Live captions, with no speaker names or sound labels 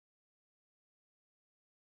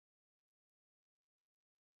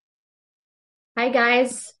Hi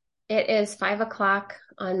guys, it is 5 o'clock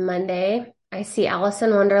on Monday. I see Alice in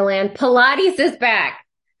Wonderland. Pilates is back,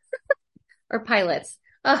 or Pilates.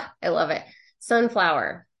 Oh, I love it.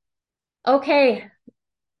 Sunflower. Okay,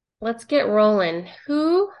 let's get rolling.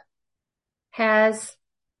 Who has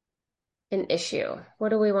an issue? What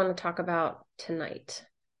do we want to talk about tonight?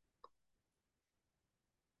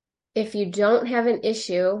 If you don't have an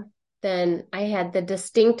issue, then I had the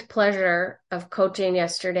distinct pleasure of coaching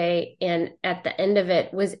yesterday, and at the end of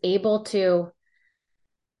it was able to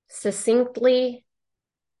succinctly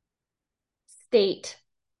state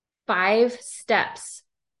 5 steps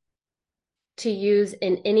to use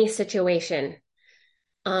in any situation.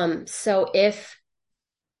 So if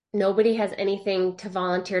nobody has anything to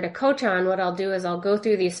volunteer to coach on, what I'll do is I'll go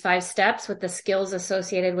through these 5 steps with the skills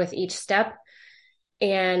associated with each step,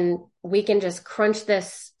 and we can just crunch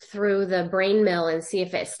this through the brain mill and see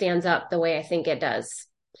if it stands up the way I think it does.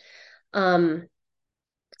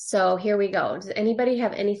 So here we go. Does anybody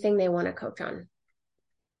have anything they want to coach on?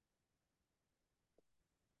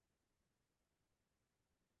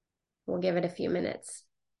 We'll give it a few minutes.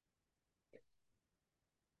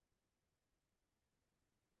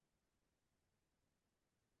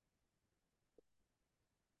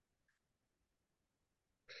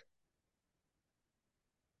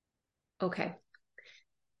 Okay,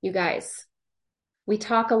 you guys, we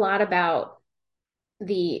talk a lot about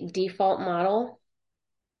the default model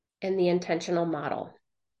and the intentional model.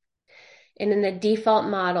 And in the default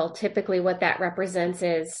model, typically what that represents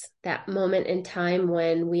is that moment in time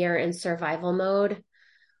when we are in survival mode,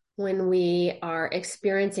 when we are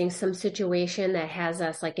experiencing some situation that has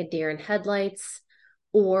us like a deer in headlights,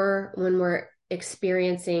 or when we're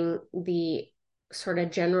experiencing the sort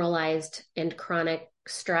of generalized and chronic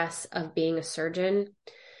stress of being a surgeon,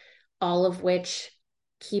 all of which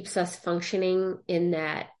keeps us functioning in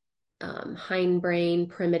that hindbrain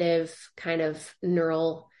primitive kind of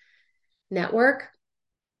neural network.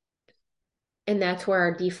 And that's where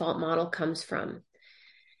our default model comes from.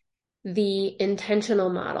 The intentional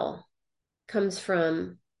model comes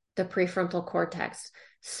from the prefrontal cortex.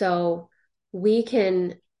 So we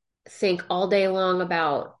can think all day long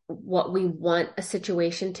about what we want a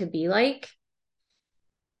situation to be like.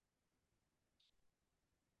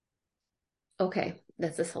 Okay,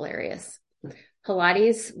 this is hilarious.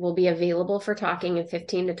 Pilates will be available for talking in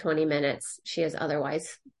 15 to 20 minutes. She is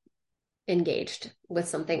otherwise engaged with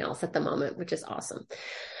something else at the moment, which is awesome.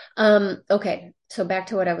 Okay, so back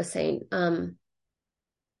to what I was saying. The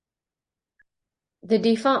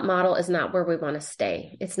default model is not where we want to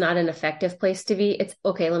stay. It's not an effective place to be. It's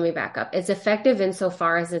okay, let me back up. It's effective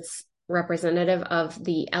insofar as it's representative of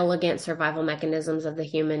the elegant survival mechanisms of the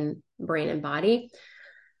human brain and body.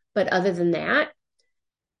 But other than that,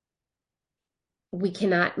 we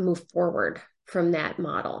cannot move forward from that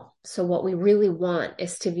model. So what we really want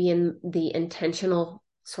is to be in the intentional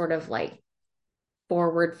sort of like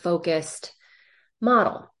forward focused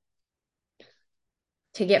model.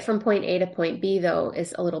 To get from point A to point B, though,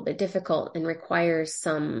 is a little bit difficult and requires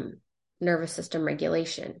some nervous system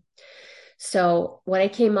regulation. So what I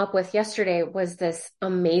came up with yesterday was this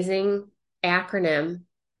amazing acronym.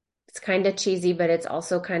 It's kind of cheesy, but it's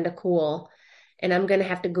also kind of cool. And I'm going to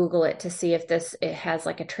have to Google it to see if it has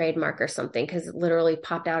like a trademark or something, because it literally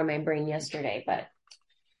popped out of my brain yesterday. But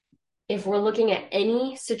if we're looking at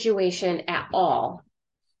any situation at all,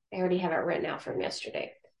 I already have it written out from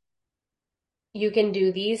yesterday. You can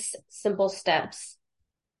do these simple steps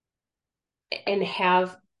and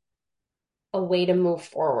have a way to move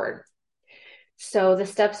forward. So the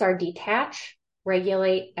steps are detach,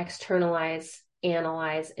 regulate, externalize,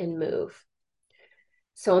 analyze, and move.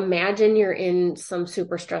 So imagine you're in some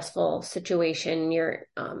super stressful situation. You're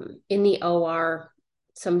in the OR,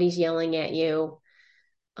 somebody's yelling at you.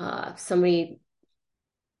 Somebody,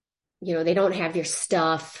 they don't have your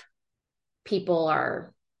stuff. People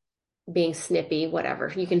are being snippy,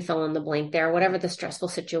 whatever. You can fill in the blank there, whatever the stressful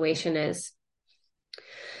situation is.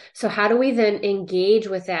 So how do we then engage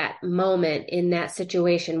with that moment in that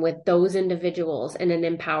situation with those individuals in an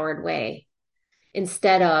empowered way,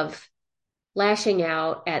 instead of lashing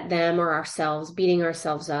out at them or ourselves, beating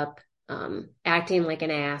ourselves up, acting like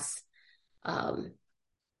an ass,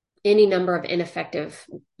 any number of ineffective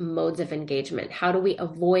modes of engagement? How do we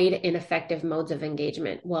avoid ineffective modes of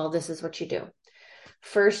engagement? Well, this is what you do.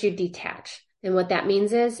 First, you detach. And what that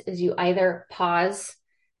means is you either pause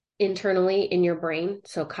internally in your brain,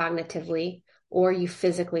 so cognitively, or you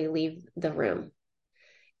physically leave the room.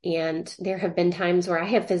 And there have been times where I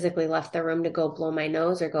have physically left the room to go blow my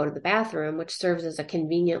nose or go to the bathroom, which serves as a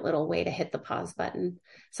convenient little way to hit the pause button.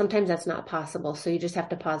 Sometimes that's not possible, so you just have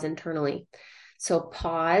to pause internally. So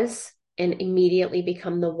pause and immediately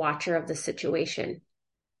become the watcher of the situation.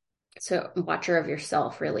 So watcher of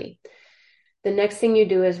yourself, really. The next thing you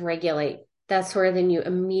do is regulate. That's where then you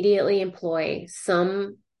immediately employ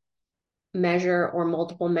some measure or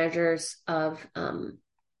multiple measures of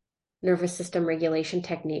nervous system regulation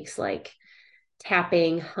techniques like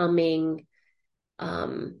tapping, humming,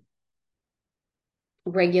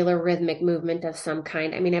 regular rhythmic movement of some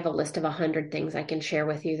kind. I mean, I have a list of 100 things I can share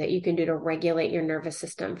with you that you can do to regulate your nervous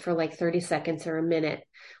system for like 30 seconds or a minute.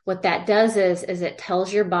 What that does is it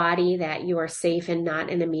tells your body that you are safe and not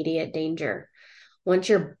in immediate danger. Once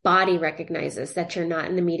your body recognizes that you're not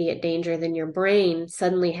in immediate danger, then your brain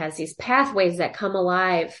suddenly has these pathways that come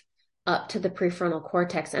alive up to the prefrontal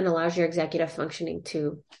cortex and allows your executive functioning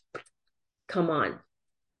to come on.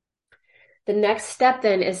 The next step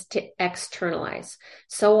then is to externalize.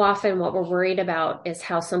 So often what we're worried about is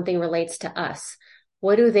how something relates to us.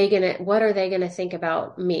 What are they going to think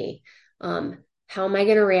about me? How am I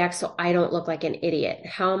going to react so I don't look like an idiot?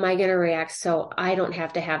 How am I going to react so I don't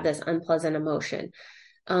have to have this unpleasant emotion?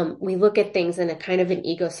 We look at things in a kind of an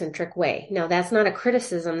egocentric way. Now, that's not a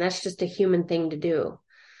criticism. That's just a human thing to do.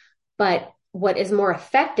 But what is more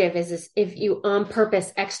effective is if you on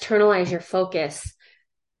purpose externalize your focus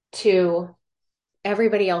to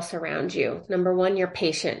everybody else around you. Number one, your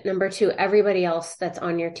patient. Number two, everybody else that's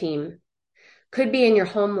on your team. Could be in your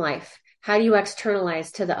home life. How do you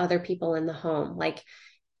externalize to the other people in the home? Like,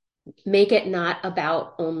 make it not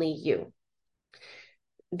about only you.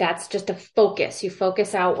 That's just a focus. You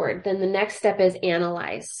focus outward. Then the next step is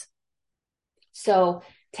analyze. So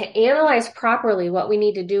to analyze properly, what we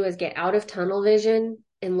need to do is get out of tunnel vision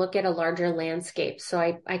and look at a larger landscape. So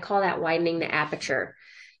I call that widening the aperture.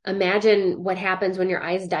 Imagine what happens when your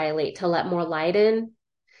eyes dilate to let more light in.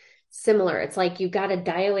 Similar. It's like you got to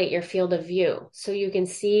dilate your field of view so you can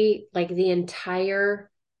see like the entire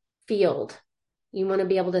field. You want to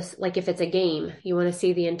be able to, like if it's a game, you want to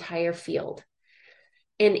see the entire field.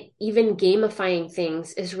 And even gamifying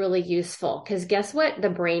things is really useful because guess what? The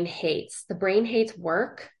brain hates. The brain hates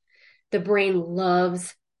work. The brain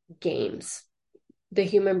loves games. The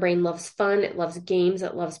human brain loves fun. It loves games.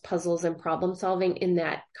 It loves puzzles and problem solving in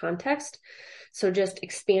that context. So just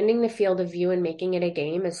expanding the field of view and making it a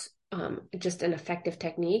game is just an effective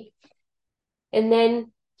technique. And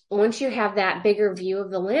then once you have that bigger view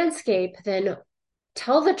of the landscape, then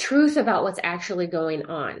tell the truth about what's actually going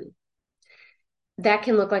on. That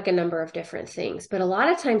can look like a number of different things, but a lot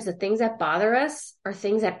of times the things that bother us are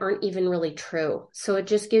things that aren't even really true. So it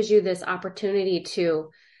just gives you this opportunity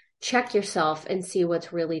to check yourself and see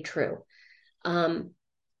what's really true.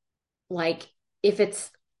 Like if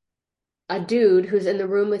it's a dude who's in the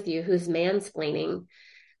room with you who's mansplaining,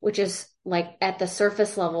 which is like at the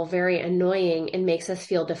surface level very annoying and makes us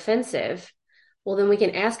feel defensive, well, then we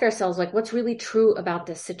can ask ourselves, like, what's really true about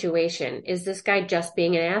this situation? Is this guy just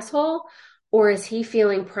being an asshole? Or is he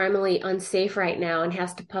feeling primarily unsafe right now and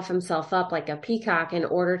has to puff himself up like a peacock in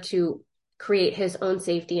order to create his own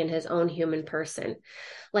safety and his own human person?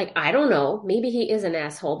 Like, I don't know, maybe he is an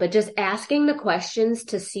asshole, but just asking the questions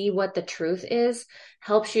to see what the truth is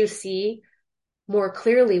helps you see more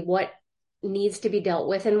clearly what needs to be dealt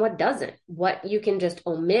with and what doesn't, what you can just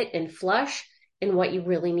omit and flush and what you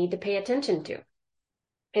really need to pay attention to.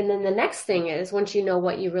 And then the next thing is, once you know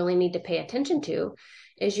what you really need to pay attention to,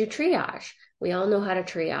 is you triage. We all know how to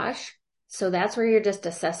triage. So that's where you're just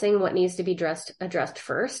assessing what needs to be addressed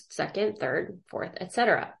first, second, third, fourth,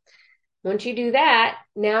 etc. Once you do that,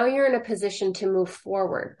 now you're in a position to move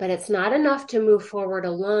forward. But it's not enough to move forward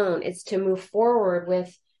alone. It's to move forward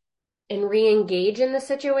with and re-engage in the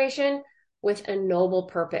situation with a noble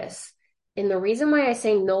purpose. And the reason why I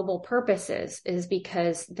say noble purposes is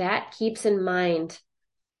because that keeps in mind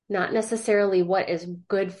not necessarily what is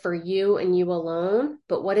good for you and you alone,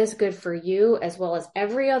 but what is good for you as well as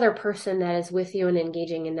every other person that is with you and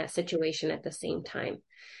engaging in that situation at the same time.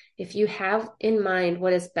 If you have in mind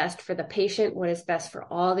what is best for the patient, what is best for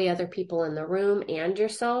all the other people in the room and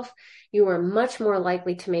yourself, you are much more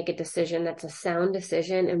likely to make a decision that's a sound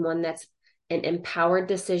decision and one that's an empowered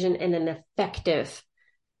decision and an effective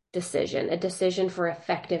decision, a decision for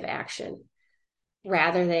effective action,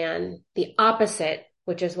 rather than the opposite,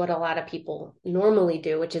 which is what a lot of people normally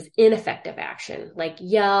do, which is ineffective action, like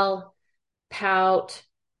yell, pout,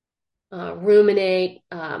 ruminate,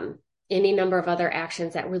 any number of other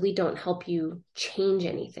actions that really don't help you change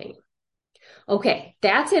anything. Okay,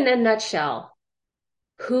 that's in a nutshell.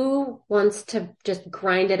 Who wants to just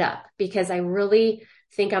grind it up? Because I really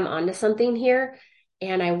think I'm onto something here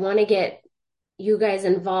and I want to get you guys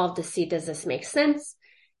involved to see, does this make sense?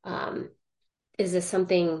 Is this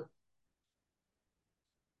something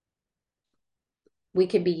we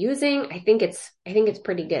could be using. I think it's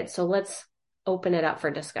pretty good. So let's open it up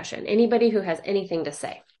for discussion. Anybody who has anything to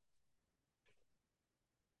say.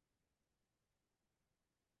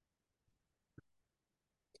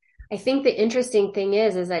 I think the interesting thing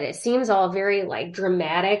is that it seems all very like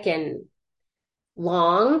dramatic and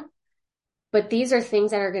long, but these are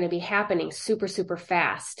things that are going to be happening super, super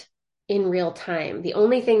fast in real time. The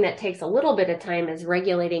only thing that takes a little bit of time is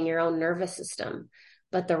regulating your own nervous system.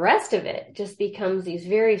 But the rest of it just becomes these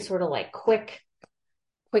very sort of like quick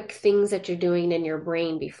things that you're doing in your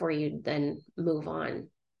brain before you then move on.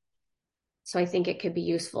 So I think it could be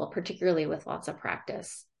useful, particularly with lots of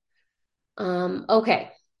practice. Okay.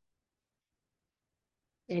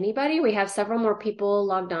 Anybody? We have several more people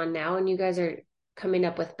logged on now, and you guys are coming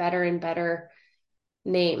up with better and better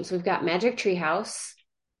names. We've got Magic Treehouse,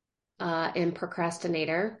 and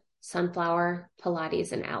Procrastinator, Sunflower,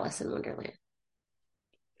 Pilates, and Alice in Wonderland.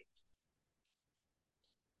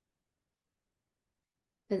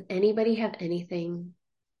 Does anybody have anything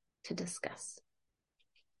to discuss?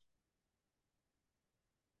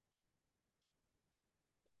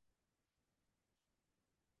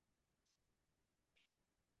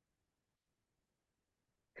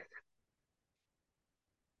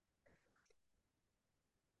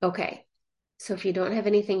 Okay. So if you don't have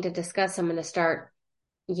anything to discuss, I'm going to start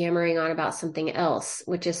yammering on about something else,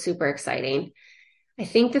 which is super exciting. I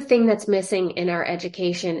think the thing that's missing in our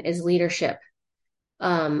education is leadership,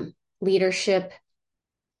 leadership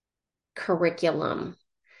curriculum.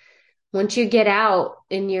 Once you get out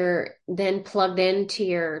and you're then plugged into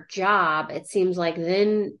your job, it seems like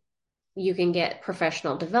then you can get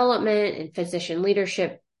professional development and physician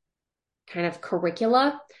leadership kind of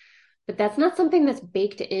curricula, but that's not something that's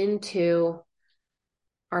baked into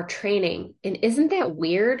our training. And isn't that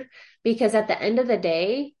weird? Because at the end of the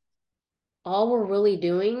day, all we're really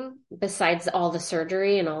doing, besides all the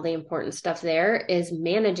surgery and all the important stuff there, is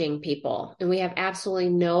managing people. And we have absolutely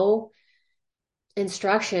no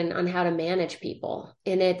instruction on how to manage people.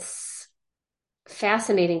 And it's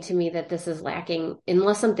fascinating to me that this is lacking,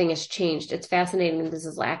 unless something has changed. It's fascinating that this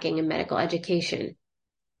is lacking in medical education.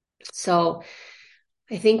 So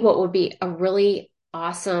I think what would be a really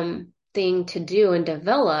awesome thing to do and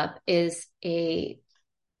develop is a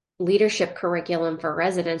leadership curriculum for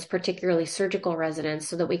residents, particularly surgical residents,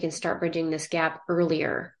 so that we can start bridging this gap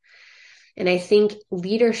earlier. And I think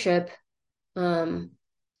leadership, I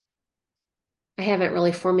haven't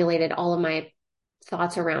really formulated all of my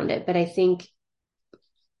thoughts around it, but I think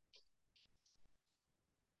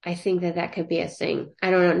that could be a thing.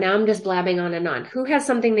 I don't know. Now I'm just blabbing on and on. Who has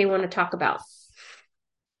something they want to talk about?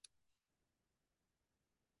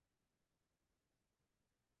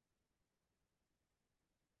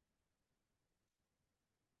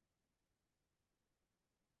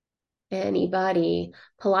 Anybody?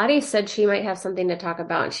 Pilates said she might have something to talk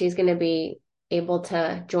about, and she's going to be able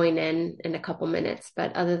to join in a couple minutes.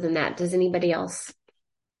 But other than that, does anybody else?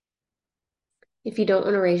 If you don't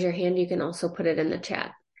want to raise your hand, you can also put it in the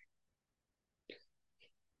chat.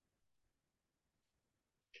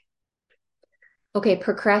 Okay,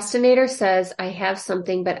 procrastinator says, I have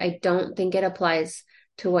something, but I don't think it applies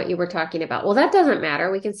to what you were talking about. Well, that doesn't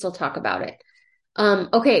matter. We can still talk about it.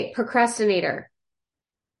 Okay, procrastinator.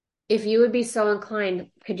 If you would be so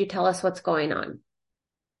inclined, could you tell us what's going on?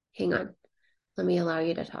 Hang on. Let me allow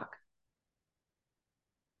you to talk.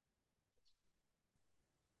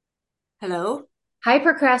 Hello. Hi,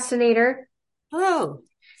 procrastinator. Hello.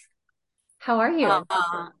 How are you?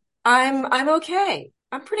 I'm okay.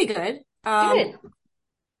 I'm pretty good. Good.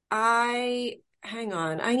 I hang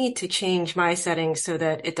on. I need to change my settings so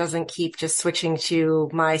that it doesn't keep just switching to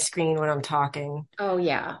my screen when I'm talking. Oh,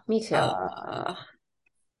 yeah, me too. Uh,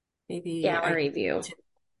 maybe Gallery view.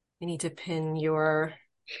 I need to pin your.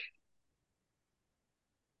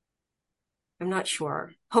 I'm not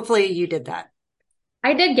sure. Hopefully you did that.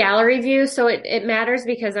 I did gallery view, so it matters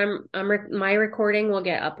because my recording will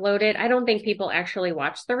get uploaded. I don't think people actually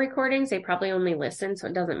watch the recordings. They probably only listen, so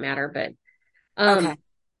it doesn't matter. But Okay.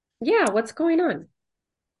 yeah, what's going on?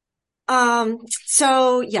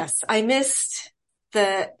 So yes, I missed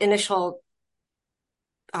the initial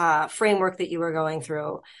framework that you were going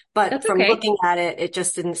through. But That's from okay. looking at it, it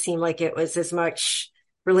just didn't seem like it was as much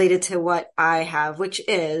related to what I have, which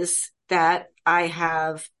is that I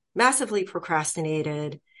have massively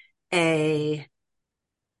procrastinated a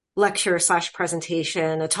lecture slash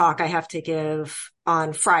presentation, a talk I have to give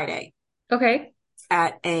on Friday Okay.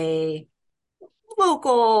 at a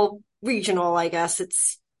local regional, I guess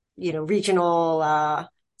it's, regional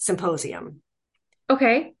symposium.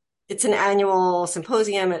 Okay. It's an annual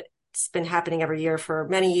symposium. it's been happening every year for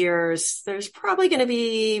many years. There's probably going to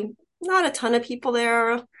be not a ton of people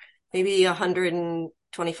there, maybe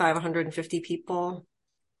 125, 150 people.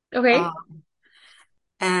 Okay. Um,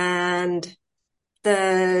 and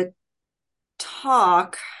the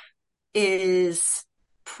talk is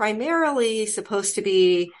primarily supposed to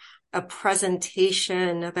be a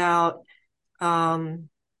presentation um,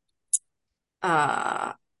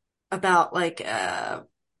 uh, about like,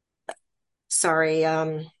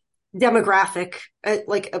 demographic,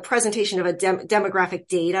 like a presentation of a demographic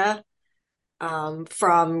data,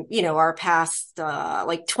 from, our past,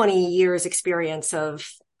 like 20 years experience of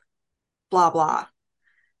blah, blah,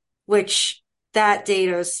 which that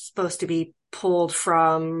data is supposed to be pulled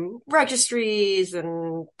from registries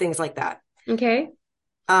and things like that. Okay.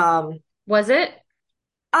 Um, Was it?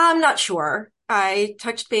 I'm not sure. I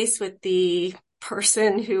touched base with the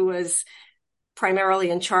person who was primarily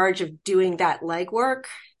in charge of doing that legwork,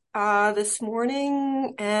 this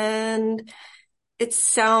morning, and it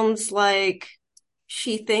sounds like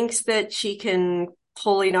she thinks that she can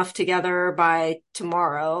pull enough together by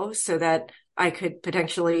tomorrow so that I could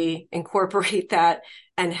potentially incorporate that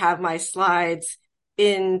and have my slides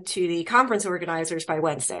into the conference organizers by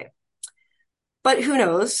Wednesday. But who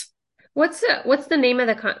knows? What's the name of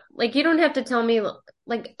like you don't have to tell me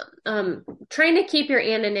like trying to keep your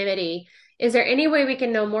anonymity. Is there any way we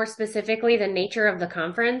can know more specifically the nature of the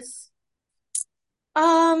conference?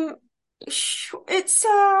 Um, it's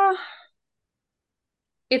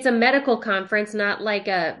It's a medical conference, not like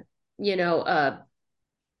a oh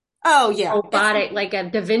yeah, it's robotic, like a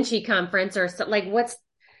Da Vinci conference or so, like what's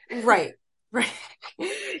right. Right.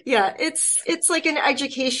 Yeah, it's like an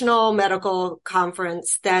educational medical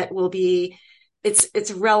conference that will be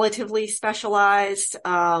it's relatively specialized.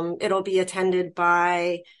 It'll be attended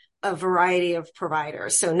by a variety of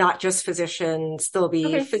providers. So not just physicians, there'll be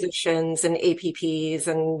okay. physicians and APPs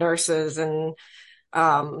and nurses and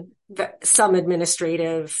some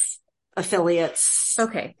administrative affiliates,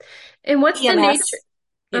 Okay. And what's the nature? EMS,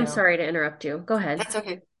 I'm sorry to interrupt you. Go ahead. that's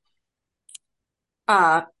okay.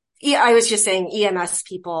 Uh, yeah, I was just saying EMS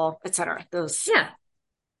people, et cetera. Those, Yeah. Is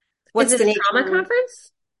what's the this trauma nature?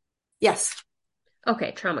 conference? Yes,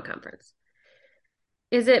 Okay, trauma conference.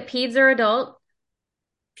 Is it peds or adult?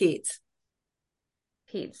 peds.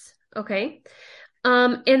 Peds. Okay.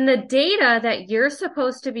 In the data that you're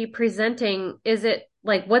supposed to be presenting, is it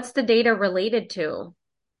like what's the data related to?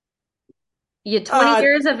 You had 20 Uh,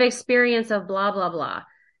 years of experience of blah blah blah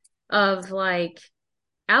of like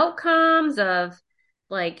outcomes of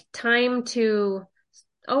like time to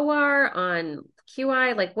OR on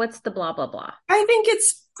QI, like what's the blah blah blah? I think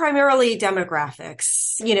it's primarily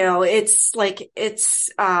demographics.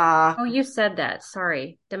 Oh, you said that.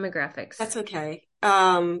 Sorry. Demographics. That's okay.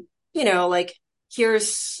 Like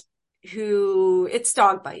here's who it's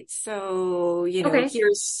dog bites. So, Okay.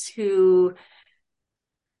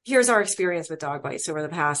 here's our experience with dog bites over the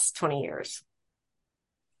past 20 years.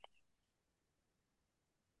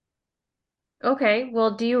 Okay.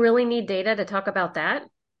 Well, do you really need data to talk about that?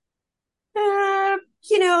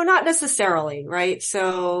 Not necessarily, right?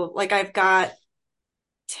 So like I've got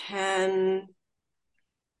 10,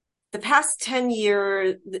 the past 10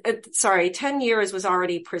 years, 10 years was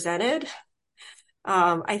already presented.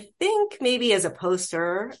 I think maybe as a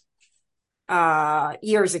poster,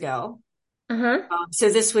 years ago. Uh-huh. So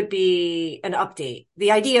this would be an update.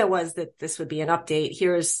 The idea was that this would be an update.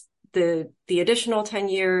 Here's the additional 10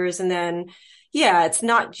 years. And then, yeah, it's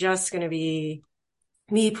not just going to be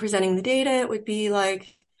me presenting the data. It would be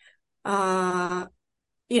like, uh,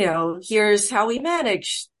 here's how we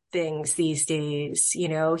manage things these days.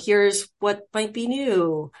 Here's what might be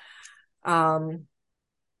new. Um,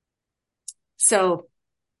 so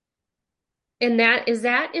And that is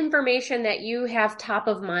that information that you have top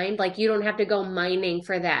of mind? Like you don't have to go mining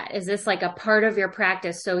for that. Is this like a part of your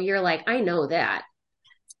practice? So you're like, I know that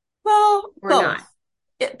well, or not.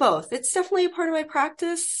 both. It's definitely a part of my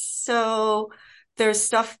practice. So there's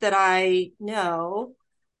stuff that I know.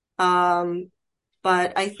 Um,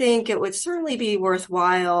 but I think it would certainly be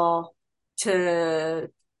worthwhile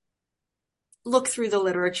to look through the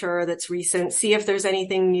literature that's recent, see if there's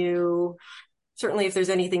anything new. Certainly if there's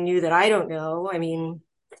anything new that I don't know. I mean,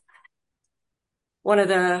 one of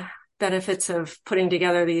the benefits of putting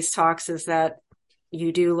together these talks is that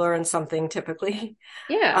you do learn something typically.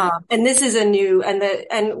 Yeah. And this is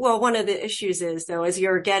one of the issues is though, as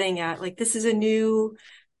you're getting at, like, this is a new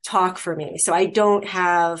talk for me. So I don't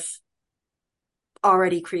have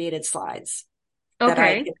already created slides that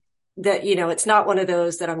Okay. it's not one of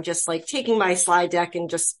those that I'm just like taking my slide deck and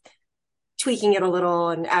just tweaking it a little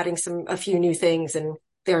and adding a few new things and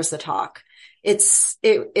there's the talk. It's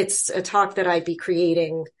a talk that I'd be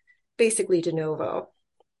creating basically de novo.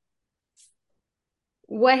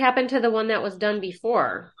 What happened to the one that was done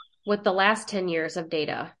before with the last 10 years of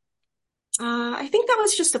data? I think that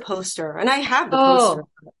was just a poster, and I have the poster.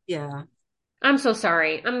 Oh, Yeah. I'm so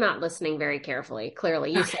sorry. I'm not listening very carefully.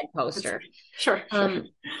 Clearly, you said Okay. poster. Sure, sure. Um,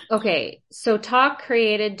 okay. So talk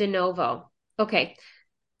created de novo. Okay.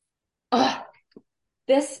 Oh,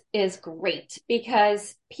 this is great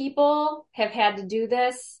because people have had to do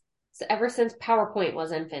this ever since PowerPoint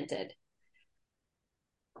was invented.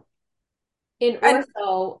 In And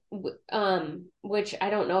ortho, which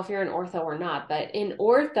I don't know if you're an ortho or not, but in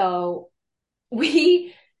ortho,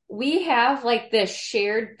 we we have like this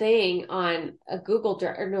shared thing on a Google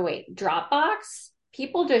or no wait, Dropbox.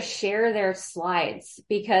 People just share their slides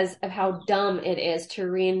because of how dumb it is to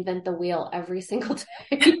reinvent the wheel every single time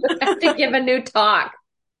you have to give a new talk.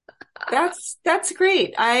 that's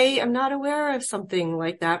great. I am not aware of something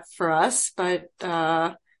like that for us, but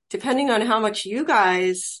depending on how much you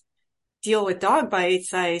guys deal with dog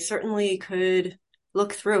bites, I certainly could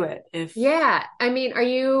look through it if Yeah, I mean, are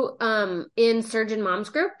you in Surgeon Moms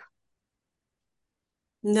group?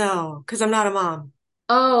 no, because I'm not a mom.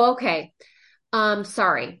 Oh, okay.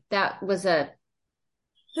 Sorry, that was a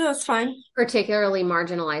No, it's fine. particularly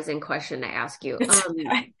marginalizing question to ask you.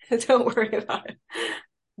 It's don't worry about it.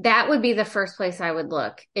 That would be the first place I would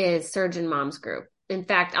look is Surgeon Moms group. In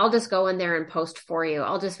fact, I'll just go in there and post for you.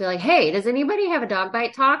 I'll just be like, hey, does anybody have a dog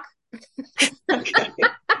bite talk? Okay.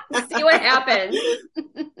 See what happens.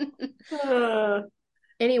 Uh,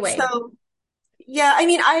 Anyway, so yeah, I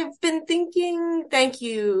mean, I've been thinking, thank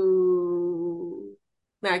you,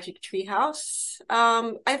 Magic Treehouse.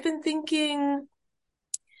 I've been thinking,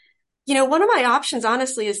 one of my options,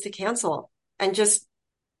 honestly, is to cancel and just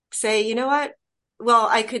say, you know what? Well,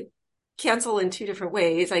 I could cancel in two different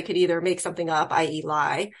ways. I could either make something up, i.e.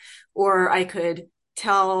 lie, or I could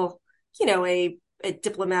tell, a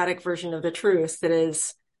diplomatic version of the truth that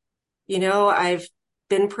is, I've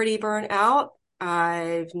been pretty burnt out.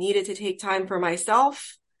 I've needed to take time for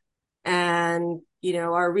myself. And,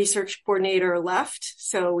 our research coordinator left.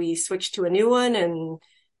 So we switched to a new one and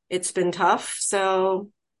it's been tough.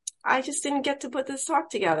 So I just didn't get to put this talk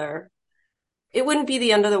together. It wouldn't be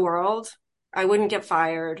the end of the world. I wouldn't get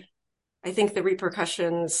fired. I think the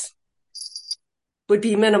repercussions would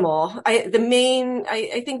be minimal. I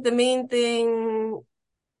think the main thing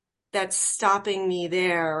that's stopping me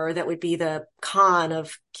there, or that would be the con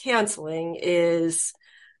of canceling, is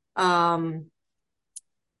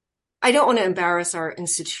I don't want to embarrass our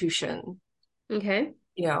institution. okay.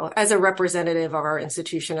 As a representative of our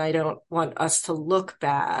institution, I don't want us to look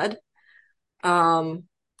bad. Um,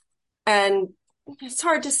 and it's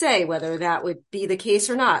hard to say whether that would be the case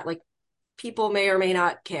or not. Like, people may or may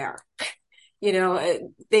not care.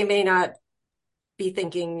 They may not be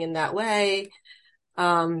thinking in that way.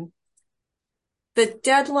 The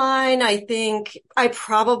deadline, I think I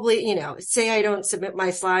probably, say I don't submit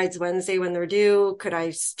my slides Wednesday when they're due. Could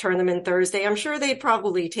I turn them in Thursday? I'm sure they'd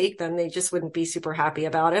probably take them. They just wouldn't be super happy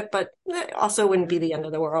about it, but it also wouldn't be the end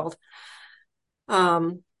of the world.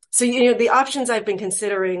 So, the options I've been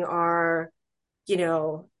considering are,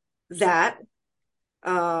 that,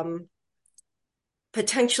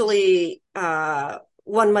 potentially,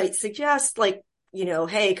 one might suggest, like,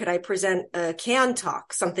 hey, could I present a can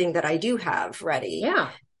talk, something that I do have ready? Yeah.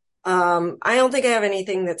 I don't think I have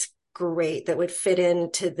anything that's great that would fit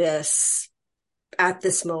into this at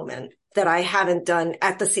this moment that I haven't done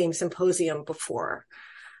at the same symposium before.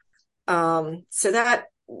 So that's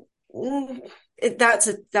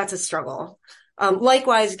a struggle.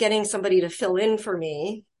 Likewise, getting somebody to fill in for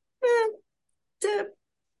me,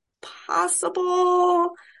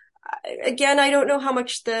 possible. Again, I don't know how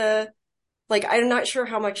much I'm not sure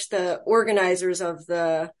how much the organizers of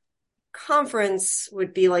the conference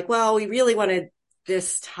would be like, well, we really wanted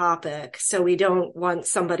this topic, so we don't want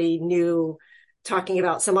somebody new talking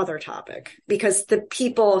about some other topic, because the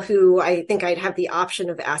people who I think I'd have the option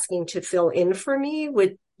of asking to fill in for me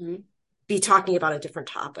would be talking about a different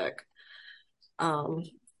topic.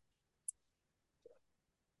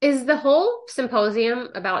 Is the whole symposium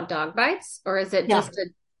about dog bites or is it Yeah. just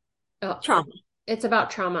Trauma. it's about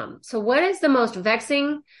trauma? So what is the most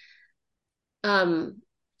vexing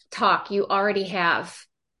talk you already have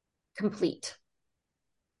complete?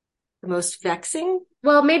 The most vexing?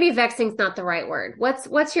 Well, maybe vexing's not the right word.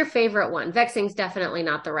 What's your favorite one? Vexing's definitely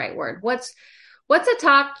not the right word. What's a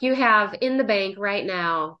talk you have in the bank right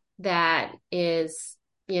now that is,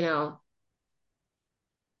 a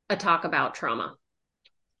talk about trauma?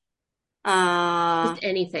 Just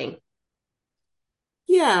anything.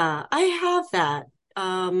 Yeah, I have that.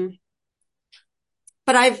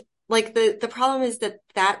 But I've like the problem is that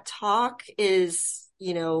that talk is,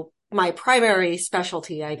 my primary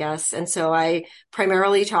specialty, I guess. And so I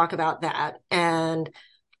primarily talk about that. And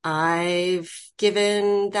I've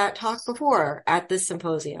given that talk before at this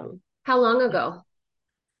symposium. How long ago?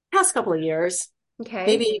 Past couple of years.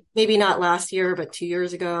 Okay. Maybe not last year, but 2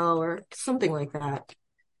 years ago or something like that.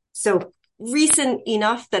 So recent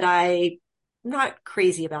enough that I'm not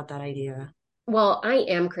crazy about that idea. Well, I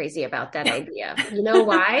am crazy about that idea. You know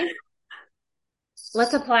why?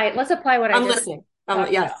 Let's apply what I I'm just listening.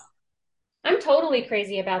 talked Yes. about. I'm totally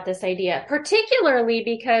crazy about this idea, particularly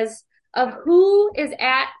because of who is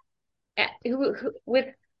at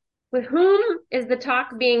with whom is the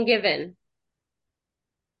talk being given?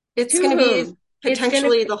 It's To going to be whom? It's going to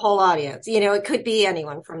potentially the whole audience. It could be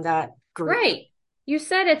anyone from that group. right. You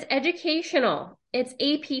said it's educational. It's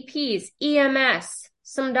APPs, EMS,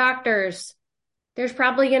 some doctors. There's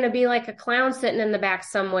probably going to be like a clown sitting in the back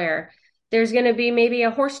somewhere. There's going to be maybe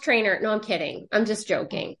a horse trainer. No, I'm kidding. I'm just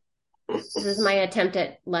joking. This is my attempt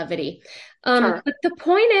at levity. Sure. But the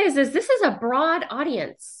point is this is a broad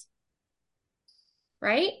audience,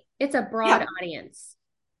 right? It's a broad Yeah. audience.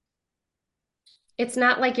 It's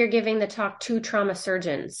not like you're giving the talk to trauma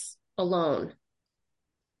surgeons alone,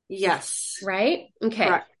 Yes. right? Okay.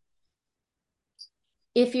 Correct.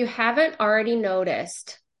 If you haven't already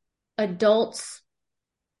noticed, adults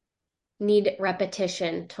need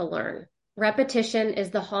repetition to learn. Repetition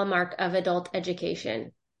is the hallmark of adult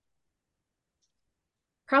education.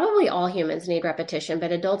 Probably all humans need repetition,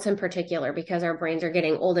 but adults in particular, because our brains are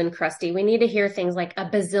getting old and crusty. We need to hear things like a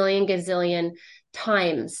bazillion, gazillion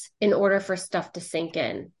times in order for stuff to sink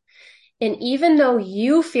in. And even though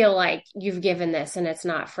you feel like you've given this and it's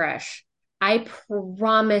not fresh, I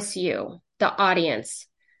promise you, the audience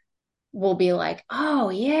will be like,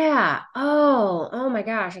 oh, yeah. Oh my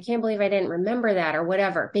gosh. I can't believe I didn't remember that or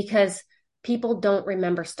whatever, because people don't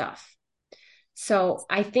remember stuff. So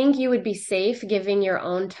I think you would be safe giving your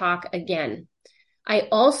own talk again. I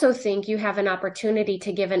also think you have an opportunity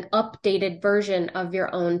to give an updated version of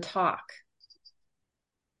your own talk.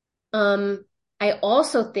 I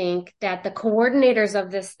also think that the coordinators of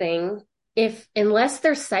this thing, unless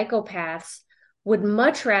they're psychopaths, would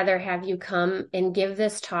much rather have you come and give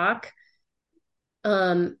this talk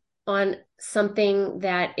on something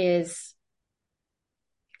that is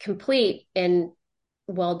complete and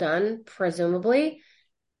well done, presumably.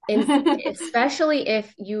 And especially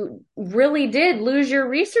if you really did lose your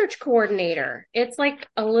research coordinator. It's like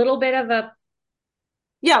a little bit of a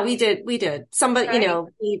Yeah, we did. We did. Somebody, right.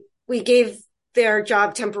 we gave their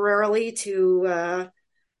job temporarily to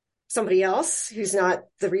somebody else who's not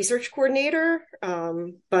the research coordinator.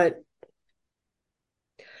 But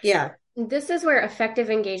yeah, This is where effective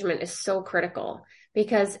engagement is so critical,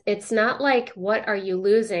 because it's not like what are you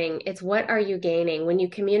losing, it's what are you gaining when you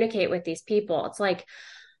communicate with these people. It's like,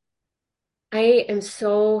 I am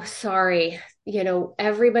so sorry.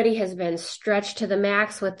 Everybody has been stretched to the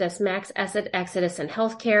max with this max exodus in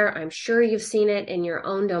healthcare. I'm sure you've seen it in your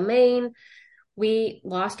own domain. We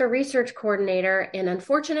lost a research coordinator, and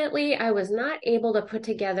unfortunately, I was not able to put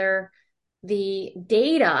together the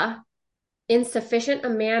data in sufficient a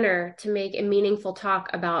manner to make a meaningful talk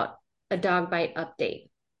about a dog bite update.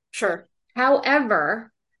 sure.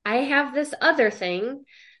 However, I have this other thing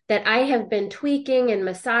that I have been tweaking and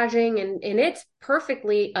massaging, and it's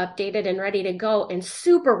perfectly updated and ready to go and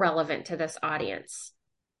super relevant to this audience.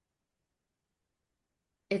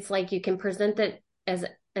 It's like you can present it as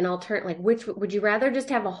an alternative. Like, which would you rather just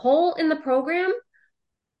have a hole in the program,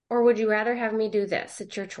 or would you rather have me do this?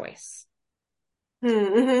 It's your choice.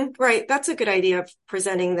 Mm-hmm. Right. That's a good idea of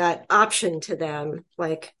presenting that option to them.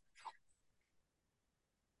 Like,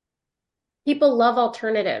 People love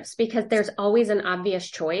alternatives because there's always an obvious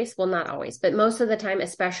choice. Well, not always, but most of the time,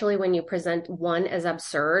 especially when you present one as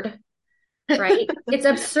absurd, right? It's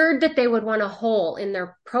absurd that they would want a hole in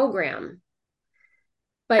their program.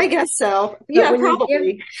 I But guess so. but Yeah,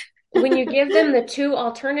 probably. when you give them the two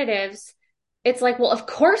alternatives, it's like, well, of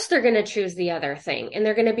course they're going to choose the other thing and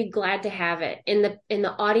they're going to be glad to have it. And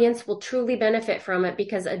the audience will truly benefit from it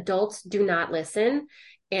because adults do not listen,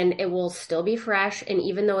 and it will still be fresh. And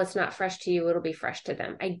even though it's not fresh to you, it'll be fresh to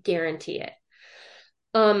them. I guarantee it.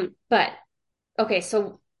 But okay,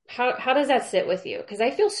 so how does that sit with you? Because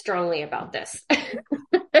I feel strongly about this. I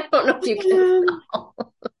don't know if you can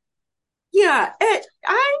tell. Yeah, I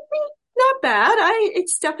think not bad.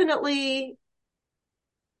 It's definitely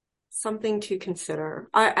something to consider.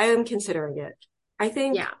 I am considering it. I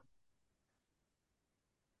think, Yeah.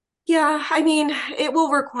 Yeah, I mean, it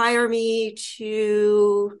will require me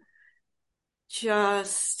to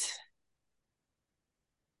just,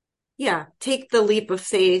 yeah, take the leap of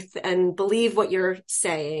faith and believe what you're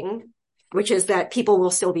saying, which is that people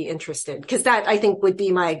will still be interested. Because that I think would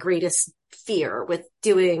be my greatest fear with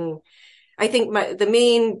doing. I think the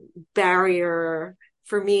main barrier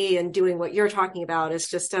for me in doing what you're talking about is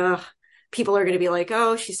just, people are going to be like,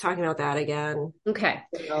 oh, she's talking about that again. Okay.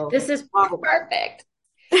 So, This is wow. perfect.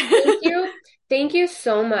 Thank you. Thank you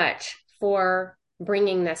so much for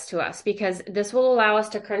bringing this to us because this will allow us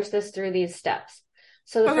to crunch this through these steps.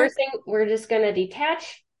 So the Okay. first thing, we're just going to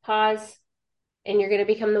detach, pause, and you're going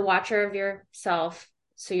to become the watcher of yourself.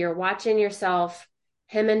 So you're watching yourself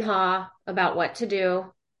hem and haw about what to do.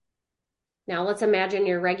 Now let's imagine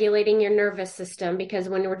you're regulating your nervous system because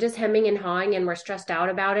when we're just hemming and hawing and we're stressed out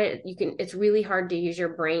about it, it's really hard to use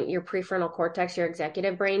your brain, your prefrontal cortex, your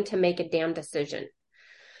executive brain to make a damn decision.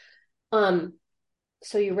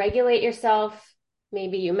 So you regulate yourself,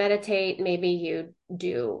 maybe you meditate, maybe you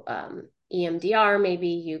do EMDR, maybe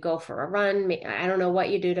you go for a run. I don't know what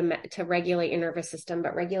you do to regulate your nervous system,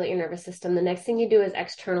 but regulate your nervous system. The next thing you do is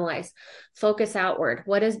externalize, focus outward.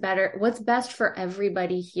 What is better? What's best for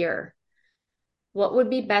everybody here? What would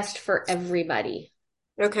be best for everybody?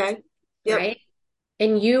 Okay. Yep. Right?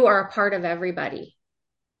 And you are a part of everybody.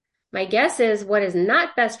 My guess is what is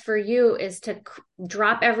not best for you is to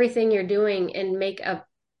drop everything you're doing and make a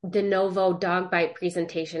de novo dog bite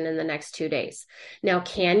presentation in the next 2 days. Now,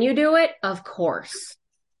 can you do it? Of course.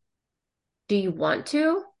 Do you want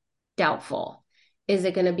to? Doubtful. Is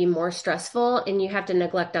it going to be more stressful and you have to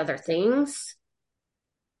neglect other things?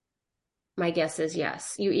 My guess is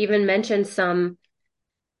yes. You mentioned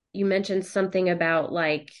something about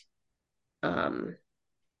like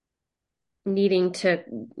needing to,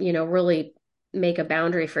 really make a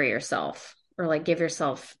boundary for yourself or like give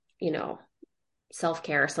yourself,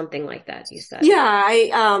 self-care or something like that, you said. Yeah,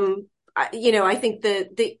 I think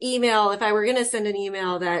the email, if I were going to send an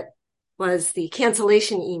email that was the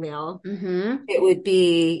cancellation email, Mm-hmm. it would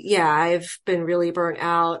be, yeah, I've been really burnt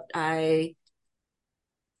out. I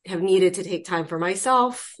have needed to take time for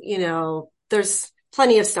myself. There's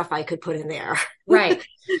plenty of stuff I could put in there Right.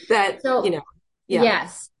 that, So, yeah.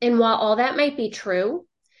 yes. And while all that might be true,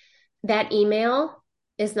 that email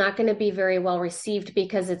is not going to be very well received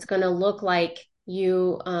because it's going to look like it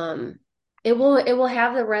will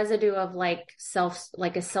have the residue of like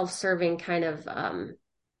a self-serving kind of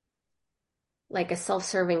like a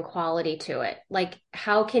self-serving quality to it. Like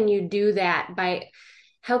how can you do that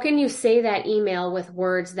how can you say that email with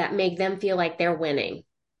words that make them feel like they're winning?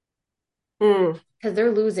 Mm. Because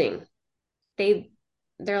they're losing.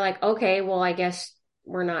 They're like, okay, well, I guess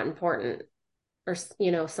we're not important or,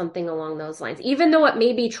 something along those lines, even though it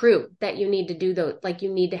may be true that you need to do those, like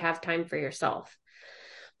you need to have time for yourself.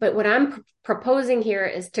 But what I'm proposing here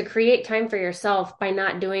is to create time for yourself by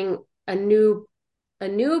not doing a new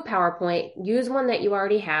PowerPoint. Use one that you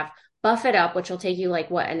already have, buff it up, which will take you like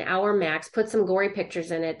an hour max, put some gory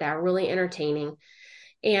pictures in it that are really entertaining.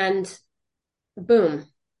 And boom,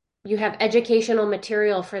 you have educational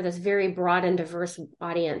material for this very broad and diverse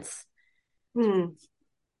audience. Mm.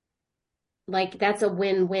 Like that's a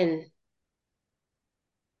win-win.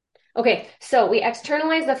 Okay, so we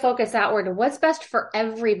externalize the focus outward. What's best for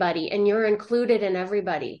everybody? And you're included in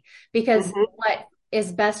everybody because Mm-hmm. what is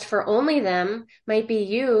best for only them might be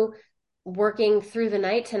you working through the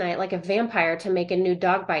night tonight like a vampire to make a new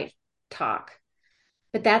dog bite talk.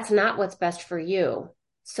 But that's not what's best for you.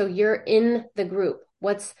 So you're in the group.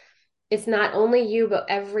 It's not only you, but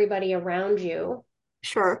everybody around you.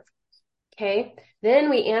 Sure. Okay. Then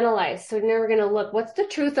we analyze. So now we're going to look, what's the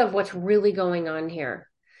truth of what's really going on here?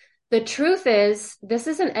 The truth is, this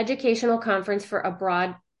is an educational conference for a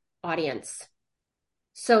broad audience.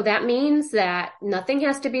 So that means that nothing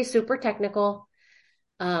has to be super technical.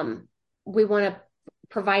 We want to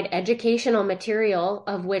provide educational material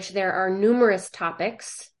of which there are numerous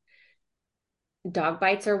topics. Dog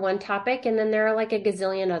bites are one topic, and then there are like a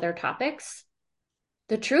gazillion other topics.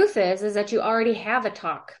 The truth is that you already have a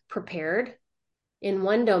talk prepared in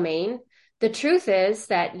one domain. The truth is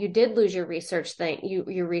that you did lose your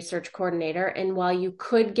your research coordinator. And while you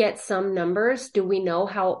could get some numbers, do we know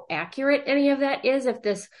how accurate any of that is? If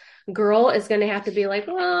this girl is going to have to be like,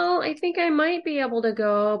 well, I think I might be able to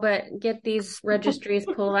go, but get these registries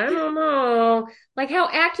pulled. I don't know. Like, how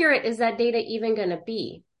accurate is that data even going to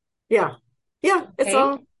be? Yeah. Yeah. It's Okay.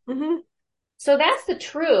 all. Mm-hmm. So that's the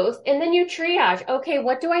truth. And then you triage. Okay,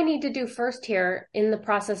 what do I need to do first here in the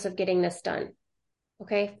process of getting this done?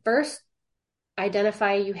 Okay, first,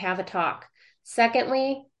 identify you have a talk.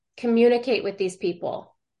 Secondly, communicate with these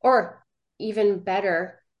people. Or even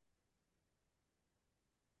better,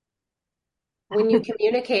 when you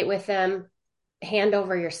communicate with them, hand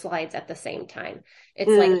over your slides at the same time.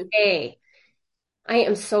 It's like, Mm, hey, I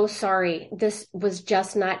am so sorry. This was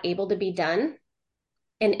just not able to be done.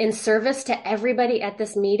 And in service to everybody at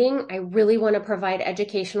this meeting, I really want to provide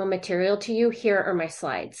educational material to you. Here are my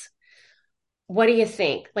slides. What do you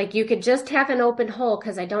think? Like you could just have an open hole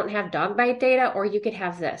because I don't have dog bite data, or you could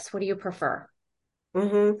have this. What do you prefer?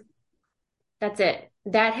 hmm That's it.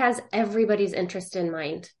 That has everybody's interest in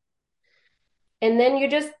mind. And then you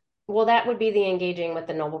just, well, that would be the engaging with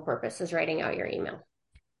the noble purpose is writing out your email.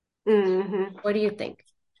 hmm What do you think?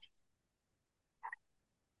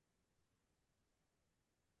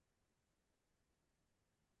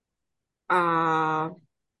 Uh,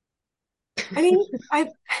 I mean,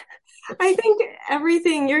 I think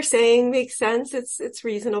everything you're saying makes sense. It's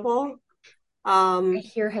reasonable. I Um,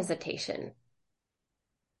 hear hesitation.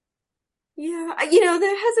 yeah,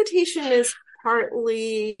 the hesitation is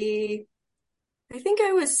partly, I think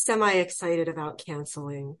I was semi excited about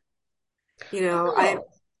canceling. I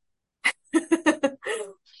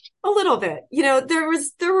Oh, a little bit.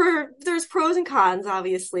 There's pros and cons,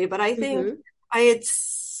 obviously, but I think hmm. I had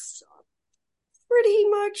pretty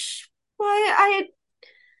much, well,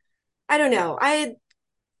 I don't know, I had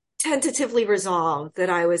tentatively resolved that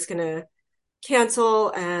I was gonna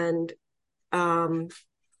cancel and um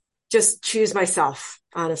just choose myself,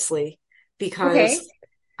 honestly, because Okay.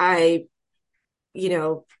 I, you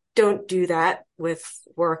know, don't do that with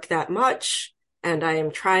work that much. And I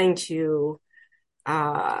am trying to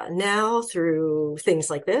now through things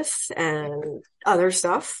like this and other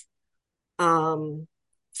stuff. Um,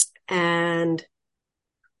 and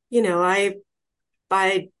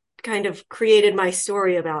I kind of created my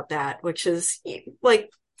story about that, which is like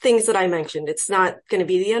things that I mentioned. It's not going to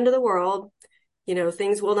be the end of the world.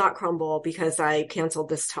 Things will not crumble because I canceled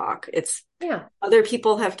this talk. It's Yeah. other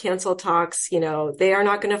people have canceled talks. They are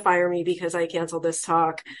not going to fire me because I canceled this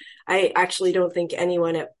talk. I actually don't think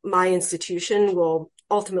anyone at my institution will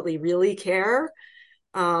ultimately really care.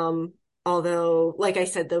 Um, Although, like I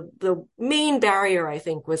said, the main barrier I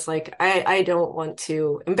think was like I don't want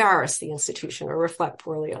to embarrass the institution or reflect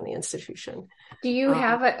poorly on the institution. Do you Um,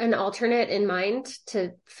 have an alternate in mind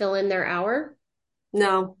to fill in their hour?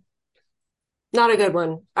 no, not a good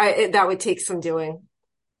one. That would take some doing.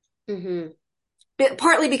 Hmm.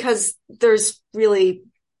 Partly because there's really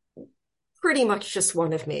pretty much just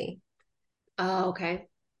one of me. Oh, okay.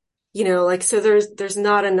 Like so there's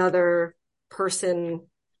not another person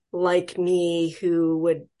like me who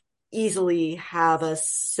would easily have a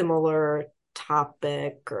similar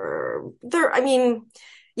topic or there I mean,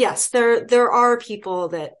 yes, there are people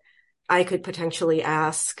that I could potentially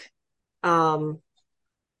ask. Um,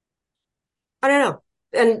 I don't know.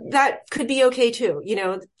 And that could be okay too,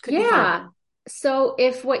 could be fine. Yeah. So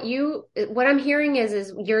if what I'm hearing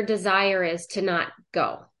is your desire is to not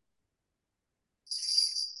go.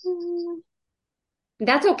 Mm,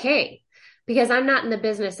 That's okay because I'm not in the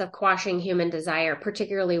business of quashing human desire,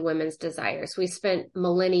 particularly women's desires. We spent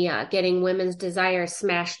millennia getting women's desires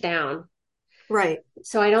smashed down. right.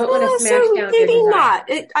 So I don't want to smash So down your maybe desire. not.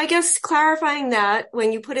 I guess clarifying that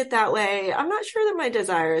when you put it that way, I'm not sure that my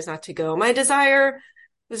desire is not to go. My desire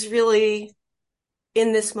was really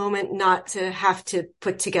in this moment not to have to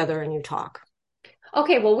put together a new talk.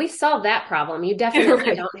 Okay, well, we solved that problem. You definitely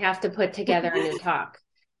Right. don't have to put together a new talk.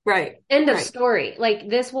 Right. End of Right. story. Like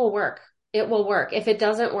this will work. It will work. If it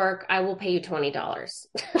doesn't work, I will pay you $20.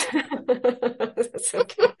 That's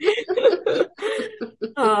okay.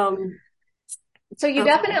 Um, So you okay.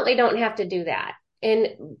 definitely don't have to do that.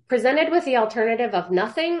 And presented with the alternative of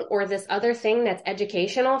nothing or this other thing that's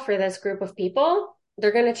educational for this group of people,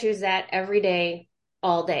 they're going to choose that every day,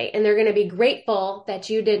 all day. And they're going to be grateful that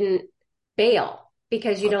you didn't bail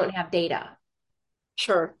because you don't have data,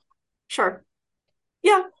 Sure. Sure.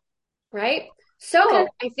 Yeah. right? Okay. So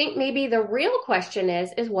I think maybe the real question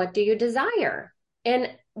is what do you desire? And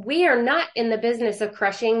we are not in the business of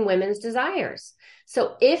crushing women's desires.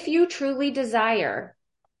 So if you truly desire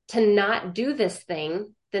to not do this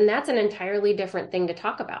thing, then that's an entirely different thing to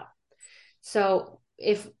talk about. So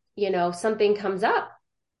if, something comes up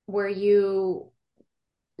where you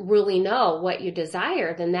really know what you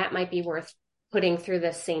desire, then that might be worth putting through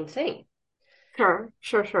the same thing. Sure.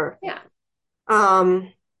 Sure. Sure. Yeah.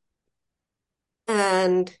 Um,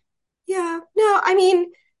 and yeah, no, I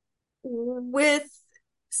mean, with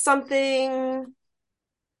something,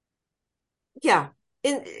 yeah.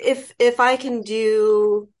 If I can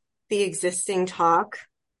do the existing talk,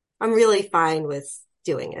 I'm really fine with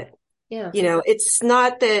doing it. Yeah. It's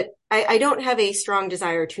not that I don't have a strong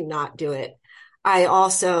desire to not do it. I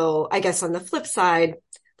also, I guess on the flip side,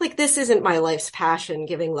 like this isn't my life's passion,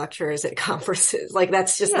 giving lectures at conferences. Like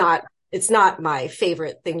that's just Yeah. not, it's not my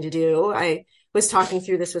favorite thing to do. I was talking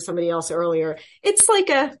through this with somebody else earlier. It's like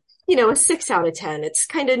a 6 out of 10. It's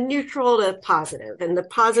kind of neutral to positive. And the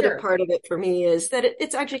positive Sure. part of it for me is that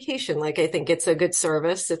it's education. Like I think it's a good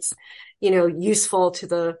service. It's useful to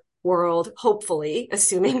the world, hopefully,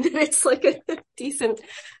 assuming that it's like a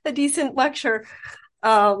decent lecture.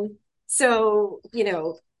 So,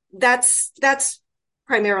 that's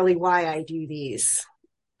primarily why I do these.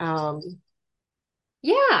 Um,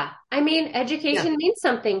 Yeah. I mean, yeah, education means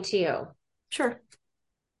something to you. sure.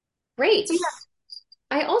 Great. So yeah,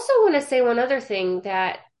 I also want to say one other thing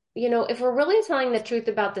that, if we're really telling the truth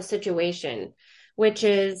about the situation, which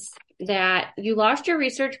is that you lost your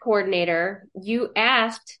research coordinator, you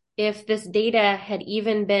asked if this data had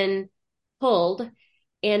even been pulled,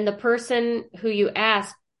 and the person who you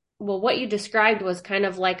asked, well, what you described was kind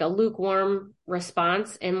of like a lukewarm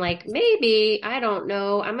response and like, maybe, I don't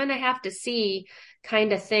know, I'm going to have to see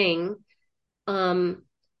kind of thing. Um,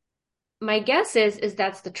 my guess is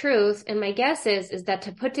that's the truth, and my guess is that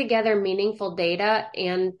to put together meaningful data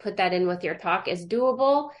and put that in with your talk is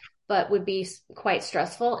doable, but would be quite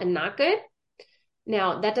stressful and not good.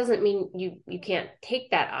 Now, that doesn't mean you can't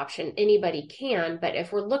take that option. Anybody can, but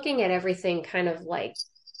if we're looking at everything kind of like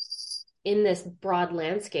in this broad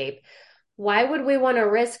landscape, why would we want to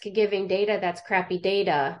risk giving data that's crappy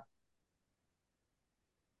data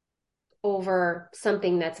over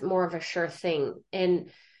something that's more of a sure thing?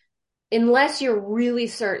 And unless you're really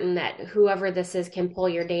certain that whoever this is can pull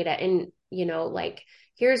your data, and like,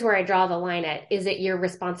 here's where I draw the line at, is it your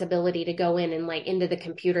responsibility to go in and like into the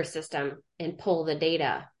computer system and pull the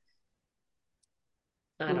data?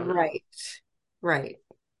 I don't know. right, right.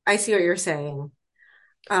 I see what you're saying.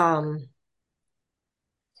 Um,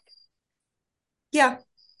 yeah,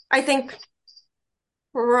 I think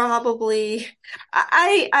probably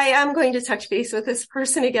I am going to touch base with this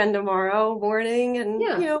person again tomorrow morning, and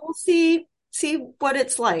Yeah. we'll see what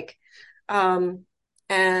it's like. Um,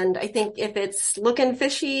 and I think if it's looking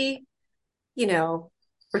fishy, you know,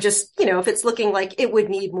 or just, if it's looking like it would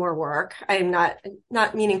need more work, I'm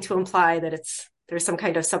not meaning to imply that there's some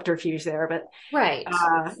kind of subterfuge there, but Right.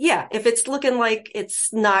 yeah, if it's looking like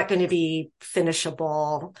it's not going to be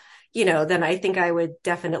finishable, then I think I would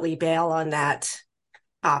definitely bail on that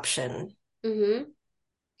option. Mm-hmm.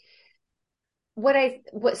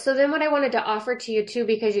 So then what I wanted to offer to you too,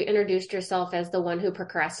 because you introduced yourself as the one who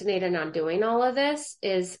procrastinated on doing all of this,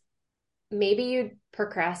 is maybe you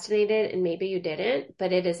procrastinated and maybe you didn't,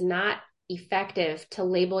 but it is not effective to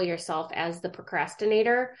label yourself as the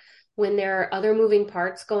procrastinator when there are other moving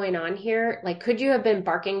parts going on here. Like, could you have been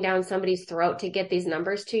barking down somebody's throat to get these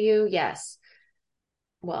numbers to you? Yes.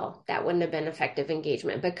 Well, that wouldn't have been effective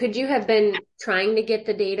engagement. But could you have been trying to get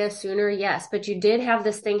the data sooner? Yes. But you did have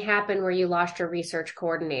this thing happen where you lost your research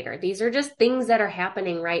coordinator. These are just things that are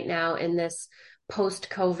happening right now in this post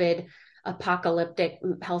COVID apocalyptic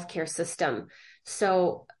healthcare system.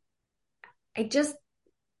 So I just,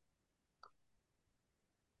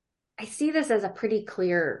 I see this as a pretty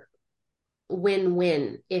clear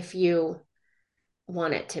win-win if you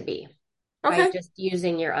want it to be by Okay, just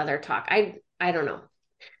using your other talk. I don't know.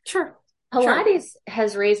 sure, sure. Pilates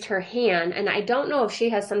has raised her hand, and I don't know if she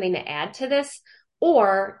has something to add to this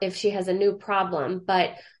or if she has a new problem.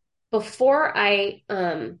 But before I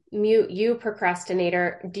mute you,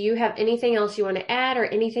 procrastinator, do you have anything else you want to add or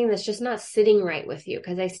anything that's just not sitting right with you?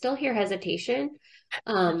 Because I still hear hesitation.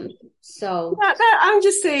 So I'm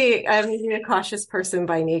just saying I'm a cautious person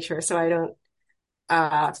by nature, so I don't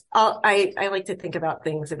I like to think about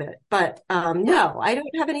things a bit, but yeah. no, I don't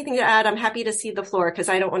have anything to add. I'm happy to see the floor because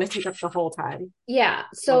I don't want to take up the whole time. Yeah.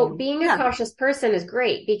 So being a Yeah, cautious person is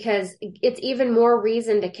great because it's even more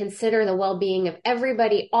reason to consider the well-being of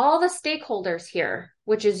everybody, all the stakeholders here,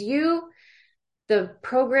 which is you, the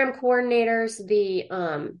program coordinators,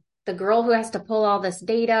 the girl who has to pull all this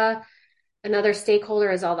data. Another stakeholder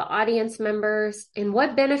is all the audience members, and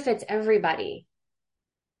what benefits everybody.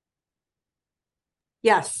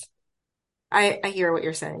 yes, I hear what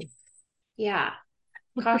you're saying. Yeah.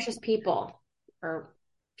 Cautious people, or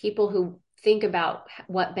people who think about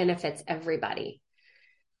what benefits everybody.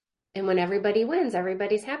 And when everybody wins,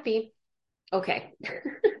 everybody's happy. Okay.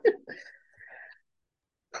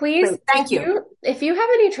 Please, Great, thank you. if you have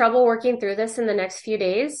any trouble working through this in the next few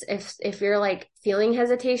days, if you're like feeling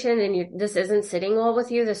hesitation and this isn't sitting well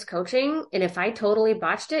with you, this coaching, and if I totally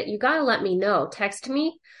botched it, you got to let me know. Text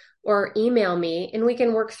me or email me and we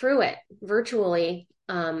can work through it virtually.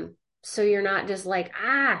 So you're not just like,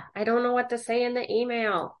 I don't know what to say in the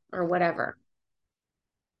email or whatever.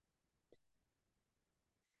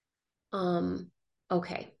 Um,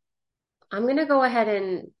 okay. I'm gonna go ahead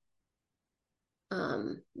and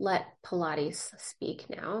let Pilates speak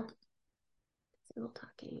now. Still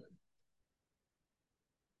talking.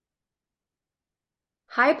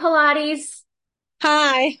 Hi, Pilates.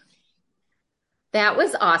 Hi. That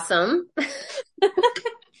was awesome.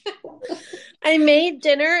 I made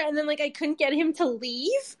dinner and then like I couldn't get him to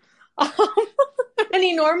leave. Um, and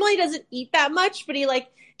he normally doesn't eat that much, but he like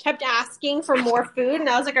kept asking for more food and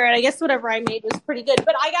I was like, all right, I guess whatever I made was pretty good,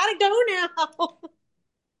 but I gotta go now.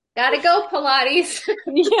 Gotta go, Pilates.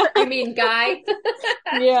 Yeah. I mean, guy.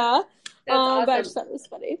 Yeah. That's But I awesome. just thought it was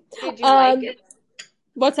funny. Did you like him?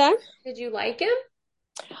 What's that? Did you like him?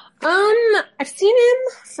 I've seen him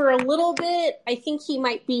for a little bit. I think he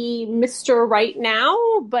might be Mr. Right now,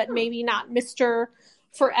 but maybe not Mr.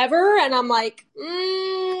 Forever. And I'm like,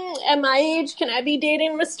 at my age, can I be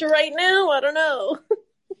dating Mr. Right now? I don't know.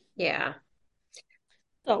 Yeah.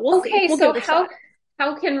 So we'll see. Okay, We'll so give it a shot.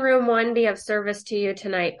 how can room one be of service to you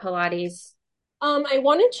tonight, Pilates? I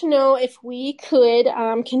wanted to know if we could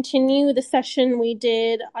continue the session we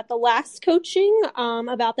did at the last coaching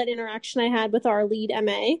about that interaction I had with our lead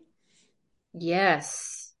MA.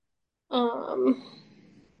 Yes. Um,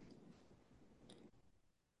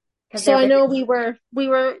 Have So there I been know we were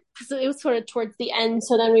because it was sort of towards the end.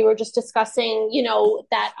 So then we were just discussing,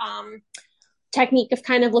 that technique of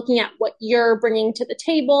kind of looking at what you're bringing to the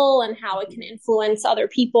table and how it can influence other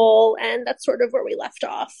people, and that's sort of where we left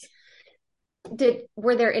off.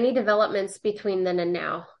 were there any developments between then and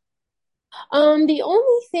now? The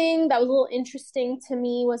only thing that was a little interesting to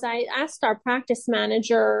me was I asked our practice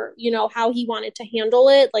manager, how he wanted to handle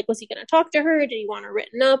it. Like, was he going to talk to her? Did he want her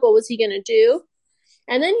written up? What was he going to do?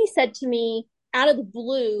 And then he said to me, out of the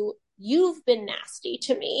blue, you've been nasty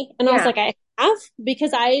to me. And I was Yeah. like, I have,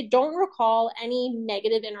 because I don't recall any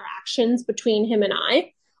negative interactions between him and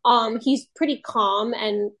I. He's pretty calm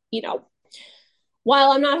and,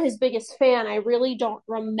 while I'm not his biggest fan, I really don't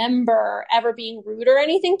remember ever being rude or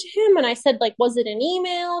anything to him. And I said, like, was it an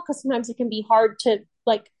email? Because sometimes it can be hard to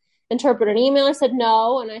like interpret an email. I said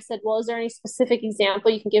no. And I said, well, is there any specific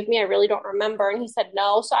example you can give me? I really don't remember. And he said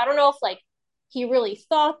no. So I don't know if like he really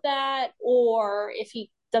thought that or if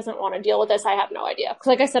he doesn't want to deal with this. I have no idea. Because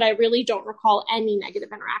like I said, I really don't recall any negative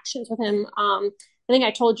interactions with him. I think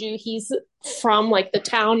I told you he's from like the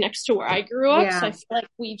town next to where I grew up. So I Yeah. feel like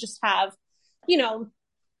we just have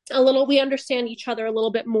we understand each other a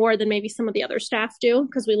little bit more than maybe some of the other staff do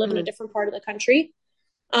because we live in a Mhm. different part of the country.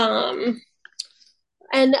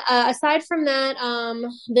 And aside from that,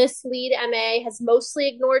 this lead MA has mostly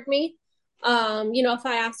ignored me. If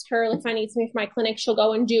I ask her if I need something for my clinic, she'll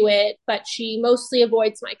go and do it, but she mostly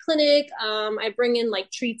avoids my clinic. I bring in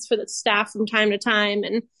like treats for the staff from time to time,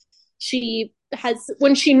 and she has,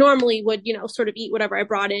 when she normally would, sort of eat whatever I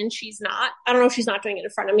brought in, she's not. I don't know if she's not doing it in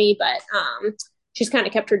front of me, but she's kind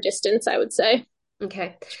of kept her distance, I would say.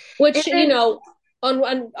 Okay. And Which, then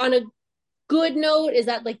on a good note is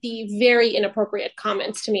that like the very inappropriate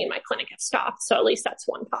comments to me in my clinic have stopped. So at least that's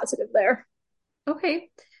one positive there. okay.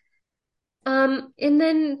 And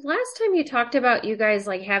then last time you talked about you guys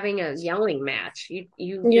like having a yelling match. You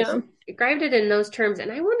Yeah. described it in those terms, and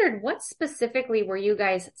I wondered what specifically were you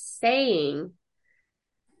guys saying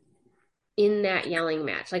in that yelling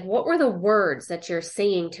match? Like what were the words that you're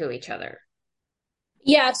saying to each other?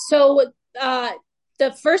 Yeah. So uh,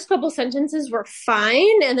 the first couple sentences were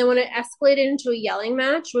fine. And then when it escalated into a yelling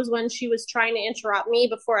match was when she was trying to interrupt me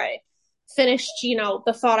before I finished,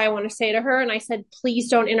 the thought I want to say to her. And I said, please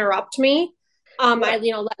don't interrupt me. What?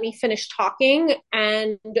 Let me finish talking.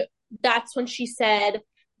 And that's when she said,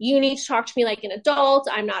 you need to talk to me like an adult.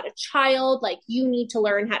 I'm not a child. Like, you need to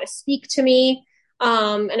learn how to speak to me.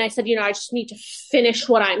 And I said, I just need to finish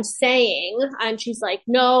what I'm saying. And she's like,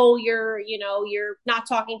 no, you're not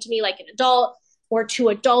talking to me like an adult. We're two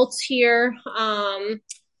adults here. And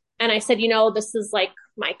I said, this is like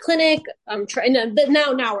my clinic. I'm trying to,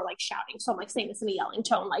 now we're like shouting. So I'm like saying this in a yelling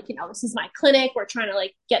tone, like, this is my clinic. We're trying to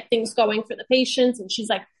like get things going for the patients. And she's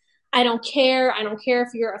like, I don't care. I don't care if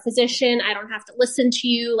you're a physician. I don't have to listen to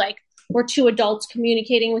you. Like, we're two adults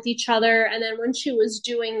communicating with each other. And then when she was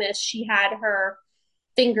doing this, she had her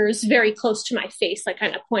fingers very close to my face, like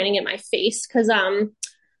kind of pointing at my face. Cause,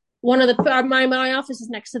 one of the my office is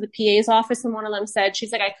next to the PA's office, and one of them said,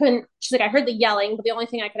 she's like, I heard the yelling, but the only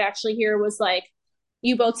thing I could actually hear was like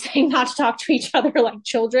you both saying not to talk to each other like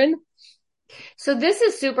children. So this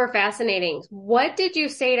is super fascinating. What did you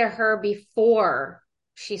say to her before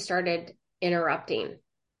she started interrupting?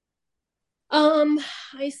 Um,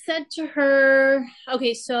 I said to her,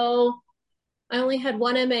 okay, so I only had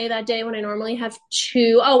one MA that day when I normally have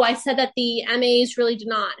two. Oh, I said that the MAs really did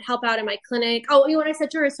not help out in my clinic. Oh, you know what I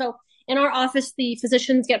said to her? So in our office, the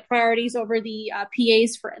physicians get priorities over the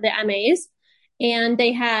PAs for the MAs. And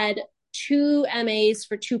they had two MAs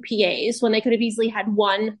for two PAs when they could have easily had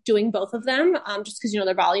one doing both of them, just because,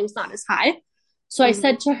 their volume's not as high. So I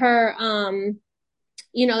said to her,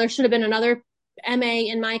 there should have been another MA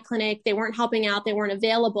in my clinic. They weren't helping out. They weren't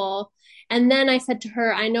available. And then I said to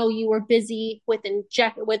her, I know you were busy with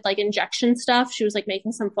injection stuff. She was like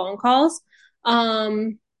making some phone calls.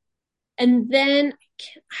 And then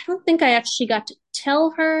I don't think I actually got to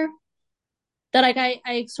tell her that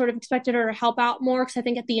I sort of expected her to help out more, because I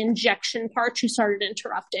think at the injection part she started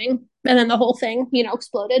interrupting, and then the whole thing,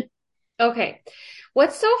 exploded. Okay.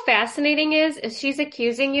 What's so fascinating is she's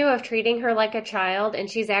accusing you of treating her like a child, and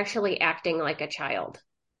she's actually acting like a child.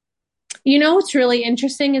 What's really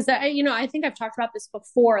interesting is that, I think I've talked about this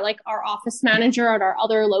before, like our office manager at our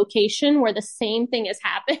other location where the same thing has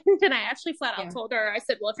happened. And I actually flat out told her, I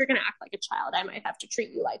said, well, if you're going to act like a child, I might have to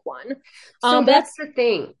treat you like one. So that's the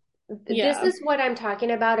thing. This is what I'm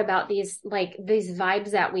talking about these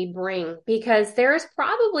vibes that we bring, because there's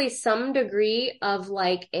probably some degree of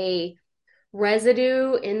like a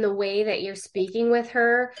residue in the way that you're speaking with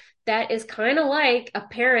her that is kind of like a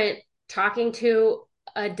parent talking to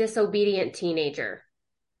a disobedient teenager.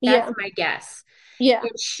 That's my guess. Yeah.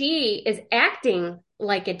 And she is acting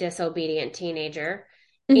like a disobedient teenager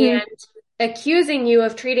and accusing you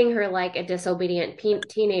of treating her like a disobedient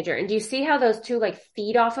teenager. And do you see how those two like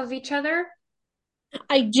feed off of each other?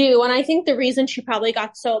 I do. And I think the reason she probably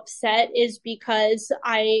got so upset is because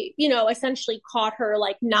I, essentially caught her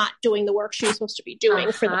like not doing the work she was supposed to be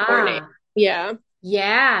doing for the morning. Yeah.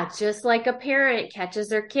 Yeah. Just like a parent catches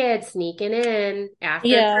their kid sneaking in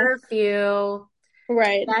after curfew.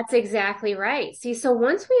 Right. That's exactly right. See, so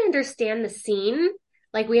once we understand the scene,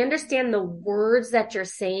 like we understand the words that you're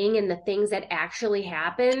saying and the things that actually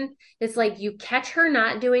happen, it's like you catch her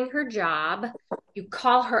not doing her job. You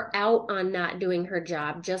call her out on not doing her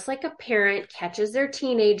job, just like a parent catches their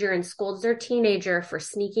teenager and scolds their teenager for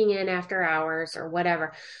sneaking in after hours or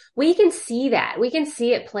whatever. We can see that. We can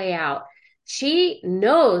see it play out. She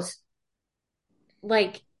knows,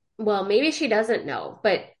 well, maybe she doesn't know,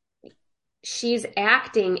 but she's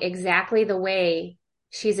acting exactly the way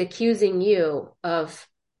she's accusing you of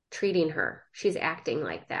treating her. She's acting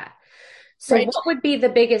like that. So what would be the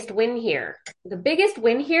biggest win here? The biggest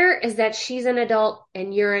win here is that she's an adult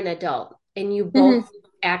and you're an adult and you both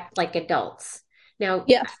act like adults. Now,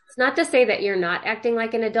 it's not to say that you're not acting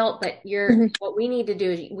like an adult, but what we need to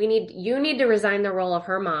do is you need to resign the role of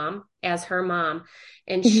her mom as her mom,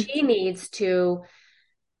 and she needs to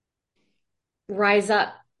rise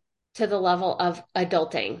up to the level of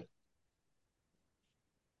adulting.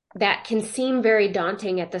 That can seem very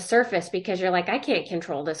daunting at the surface because you're like, I can't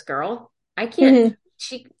control this girl. I can't,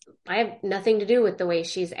 I have nothing to do with the way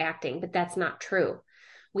she's acting, but that's not true.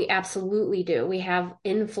 We absolutely do. We have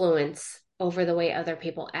influence over the way other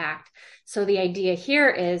people act. So the idea here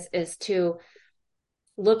is to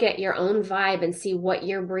look at your own vibe and see what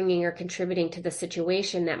you're bringing or contributing to the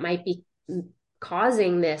situation that might be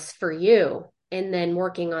causing this for you, and then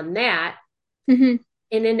working on that. And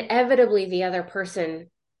inevitably the other person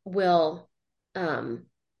will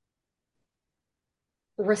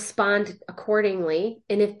respond accordingly.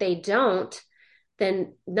 And if they don't,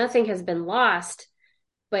 then nothing has been lost,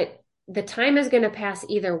 but the time is going to pass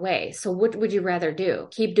either way. So what would you rather do?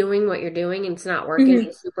 Keep doing what you're doing and it's not working and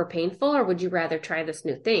it's super painful? Or would you rather try this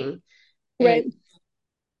new thing and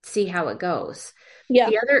see how it goes? Yeah.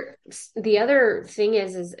 The other thing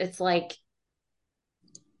is it's like,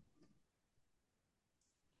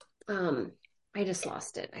 I just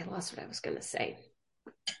lost it. I lost what I was going to say.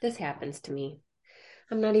 This happens to me.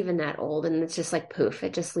 I'm not even that old, and it's just like poof.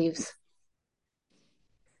 It just leaves.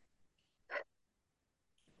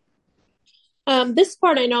 This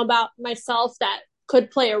part I know about myself that could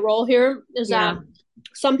play a role here is that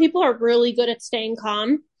some people are really good at staying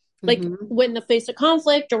calm, like when the face of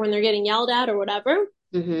conflict or when they're getting yelled at or whatever.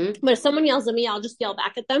 But if someone yells at me, I'll just yell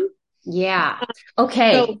back at them. Yeah.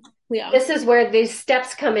 Okay. So, this is where these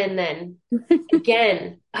steps come in then.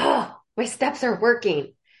 Again, my steps are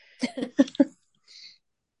working.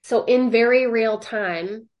 So in very real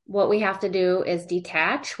time, what we have to do is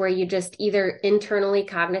detach, where you just either internally,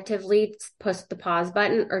 cognitively push the pause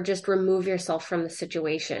button or just remove yourself from the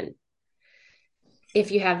situation.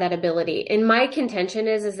 If you have that ability. And my contention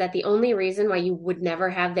is that the only reason why you would never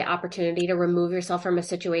have the opportunity to remove yourself from a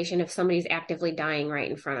situation if somebody's actively dying right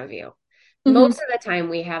in front of you. Most of the time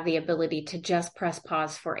we have the ability to just press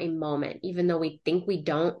pause for a moment, even though we think we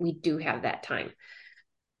don't, we do have that time.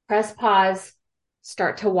 Press pause,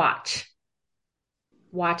 start to watch.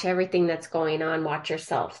 Watch everything that's going on, watch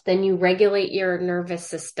yourself. Then you regulate your nervous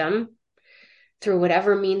system through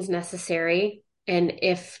whatever means necessary. And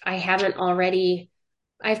if I haven't already,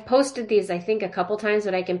 I've posted these, I think, a couple times,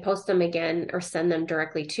 but I can post them again or send them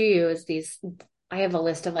directly to you. Is these, I have a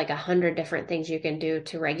list of like 100 different things you can do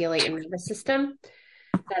to regulate your nervous system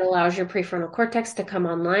that allows your prefrontal cortex to come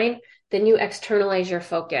online. Then you externalize your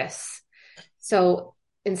focus. So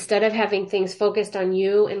instead of having things focused on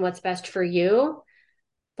you and what's best for you,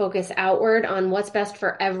 focus outward on what's best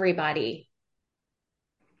for everybody.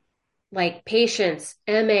 Like patients,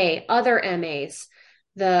 MA, other MAs,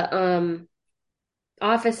 the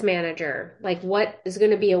office manager, like what is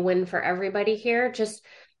going to be a win for everybody here. Just,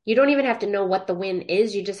 you don't even have to know what the win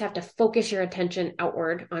is. You just have to focus your attention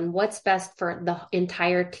outward on what's best for the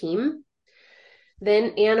entire team.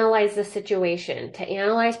 Then analyze the situation. To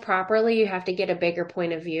analyze properly, you have to get a bigger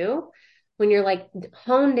point of view. When you're like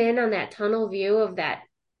honed in on that tunnel view of that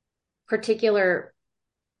particular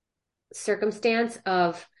circumstance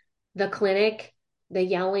of the clinic, the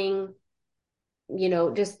yelling,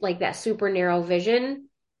 just like that super narrow vision,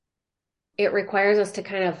 it requires us to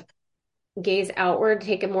kind of gaze outward,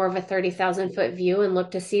 take a more of a 30,000 foot view and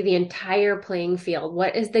look to see the entire playing field.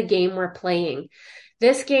 What is the game we're playing?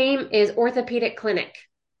 This game is orthopedic clinic.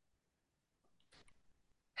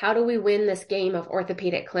 How do we win this game of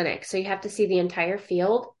orthopedic clinic? So you have to see the entire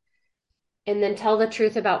field and then tell the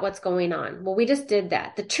truth about what's going on. Well, we just did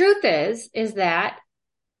that. The truth is that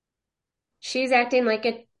she's acting like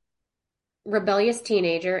a rebellious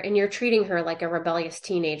teenager and you're treating her like a rebellious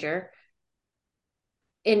teenager.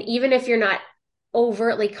 And even if you're not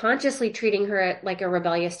overtly consciously treating her like a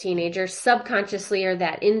rebellious teenager, subconsciously, or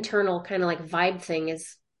that internal kind of like vibe thing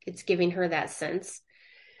it's giving her that sense.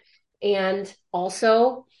 And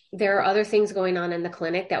also there are other things going on in the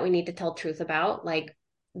clinic that we need to tell truth about. Like,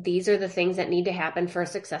 these are the things that need to happen for a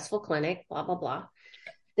successful clinic, blah, blah, blah.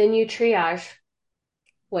 Then you triage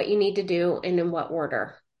what you need to do and in what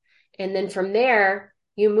order. And then from there,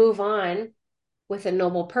 you move on with a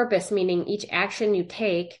noble purpose, meaning each action you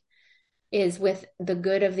take is with the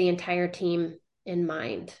good of the entire team in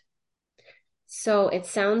mind. So it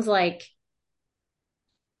sounds like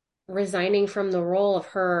resigning from the role of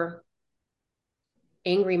her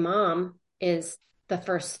angry mom is the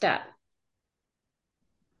first step.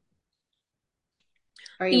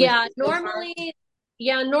 Are you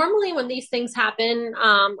normally when these things happen,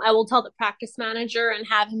 I will tell the practice manager and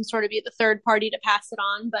have him sort of be the third party to pass it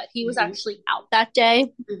on, but he was actually out that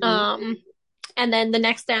day. And then the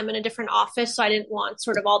next day I'm in a different office, so I didn't want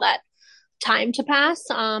sort of all that time to pass.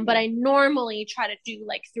 But I normally try to do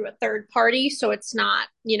like through a third party, so it's not,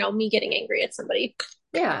 me getting angry at somebody.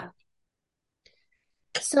 Yeah.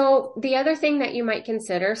 So the other thing that you might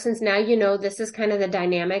consider, since now this is kind of the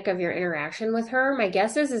dynamic of your interaction with her, my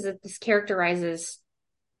guess is that this characterizes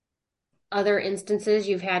other instances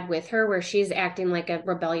you've had with her where she's acting like a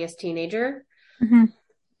rebellious teenager.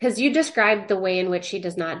 Because you described the way in which she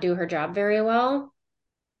does not do her job very well,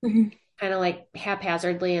 kind of like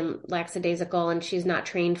haphazardly and lackadaisical, and she's not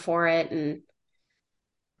trained for it. And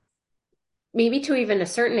maybe to even a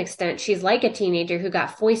certain extent, she's like a teenager who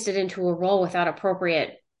got foisted into a role without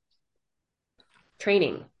appropriate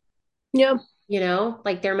training. Yeah.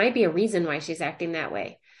 Like there might be a reason why she's acting that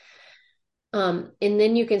way. And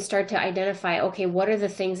then you can start to identify, okay, what are the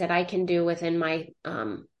things that I can do within my,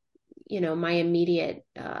 my immediate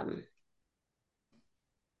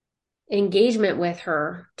engagement with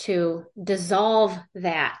her to dissolve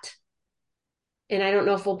that. And I don't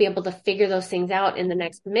know if we'll be able to figure those things out in the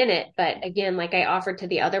next minute. But again, like I offered to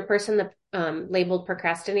the other person, the labeled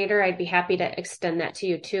procrastinator, I'd be happy to extend that to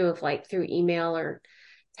you too, if like through email or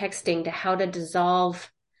texting, to how to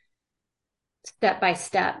dissolve step by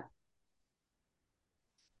step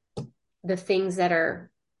the things that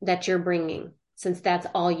you're bringing, since that's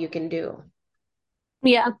all you can do.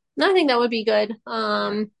 Yeah, I think that would be good.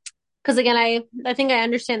 Because again, I think I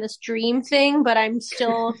understand this dream thing, but I'm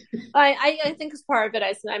still, I think as part of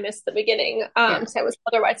it, I missed the beginning, because I was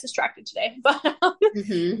otherwise distracted today, but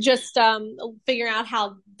just figuring out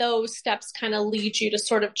how those steps kind of lead you to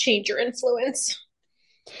sort of change your influence.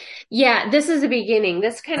 Yeah, this is the beginning.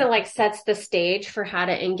 This kind of like sets the stage for how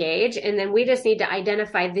to engage. And then we just need to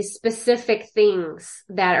identify the specific things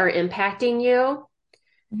that are impacting you.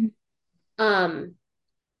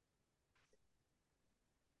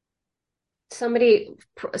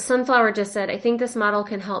 Sunflower just said, I think this model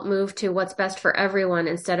can help move to what's best for everyone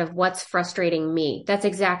instead of what's frustrating me. That's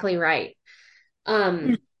exactly right.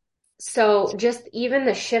 Um, so just even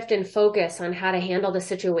the shift in focus on how to handle the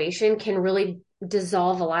situation can really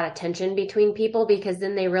dissolve a lot of tension between people, because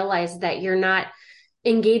then they realize that you're not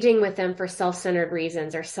engaging with them for self-centered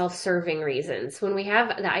reasons or self-serving reasons. When we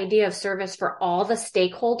have the idea of service for all the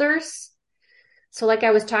stakeholders, so like I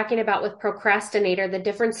was talking about with procrastinator, the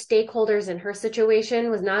different stakeholders in her situation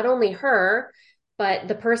was not only her, but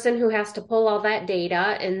the person who has to pull all that data,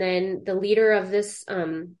 and then the leader of this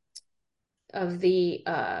of the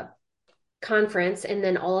conference, and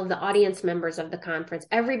then all of the audience members of the conference.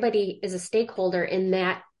 Everybody is a stakeholder in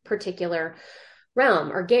that particular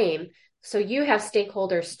realm or game. So you have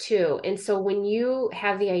stakeholders too. And so when you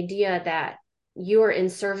have the idea that you are in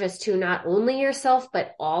service to not only yourself,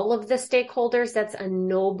 but all of the stakeholders, that's a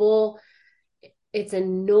noble, it's a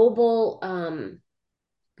noble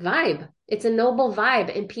vibe. It's a noble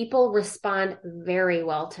vibe. And people respond very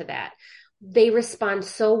well to that. They respond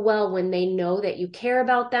so well when they know that you care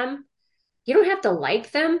about them. You don't have to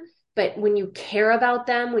like them, but when you care about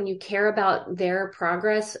them, when you care about their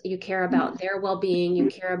progress, you care about their well-being, you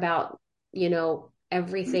care about,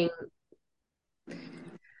 everything.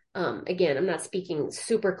 Again, I'm not speaking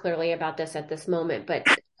super clearly about this at this moment, but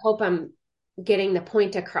hope I'm getting the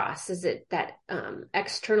point across, is that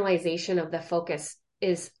externalization of the focus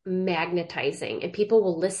is magnetizing, and people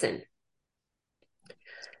will listen.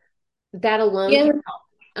 That alone can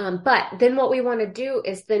help. But then what we want to do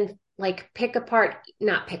is then not pick apart.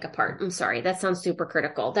 I'm sorry. That sounds super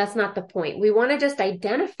critical. That's not the point. We want to just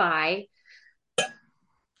identify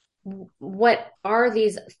what are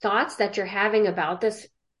these thoughts that you're having about this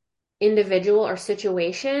individual or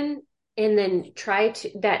situation, and then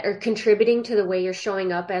that are contributing to the way you're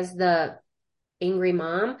showing up as the angry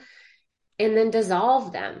mom, and then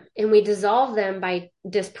dissolve them. And we dissolve them by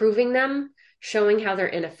disproving them, showing how they're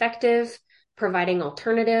ineffective, providing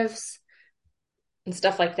alternatives, and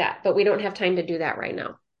stuff like that. But we don't have time to do that right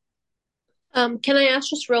now. Can I ask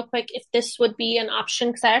just real quick if this would be an option?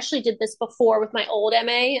 Because I actually did this before with my old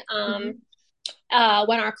MA.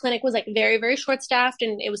 When our clinic was like very, very short staffed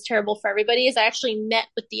and it was terrible for everybody, is I actually met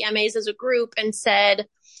with the MAs as a group and said,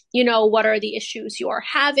 what are the issues you're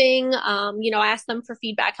having? I asked them for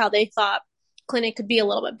feedback, how they thought clinic could be a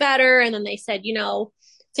little bit better. And then they said,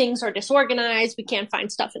 things are disorganized. We can't find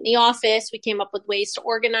stuff in the office. We came up with ways to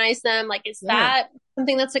organize them. Like, is that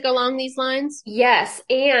something that's like along these lines? Yes.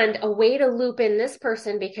 And a way to loop in this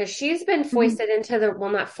person, because she's been foisted into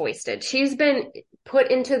not foisted. She's been put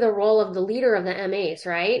into the role of the leader of the MAs,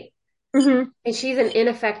 right? Mm-hmm. And she's an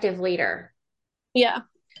ineffective leader. Yeah.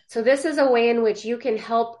 So this is a way in which you can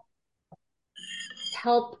help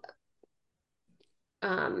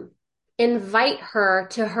invite her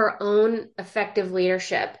to her own effective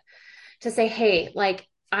leadership, to say, hey, like,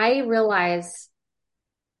 I realize,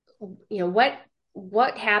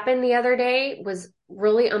 what happened the other day was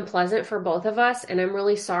really unpleasant for both of us, and I'm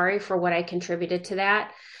really sorry for what I contributed to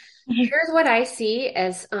that. Here's what I see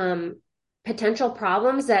as potential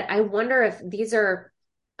problems that I wonder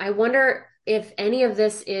if any of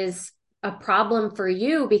this is a problem for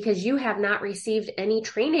you, because you have not received any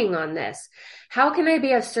training on this. How can I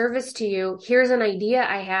be of service to you? Here's an idea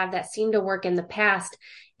I have that seemed to work in the past.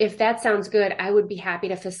 If that sounds good, I would be happy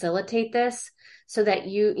to facilitate this, so that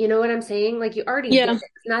you know what I'm saying? Like, you already did it.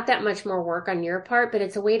 It's not that much more work on your part, but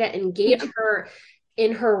it's a way to engage her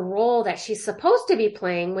in her role that she's supposed to be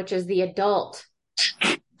playing, which is the adult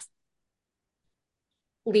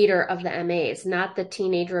leader of the MAs, not the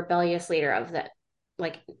teenage rebellious leader of the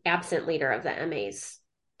absent leader of the MAs.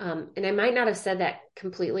 And I might not have said that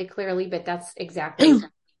completely clearly, but that's exactly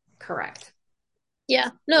correct. Yeah,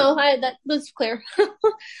 no, that was clear.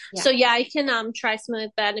 So I can try something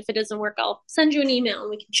like that. And if it doesn't work, I'll send you an email and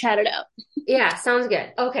we can chat it out. Yeah, sounds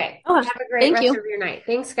good. Okay. Have a great rest of your night.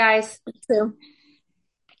 Thanks, guys. You too.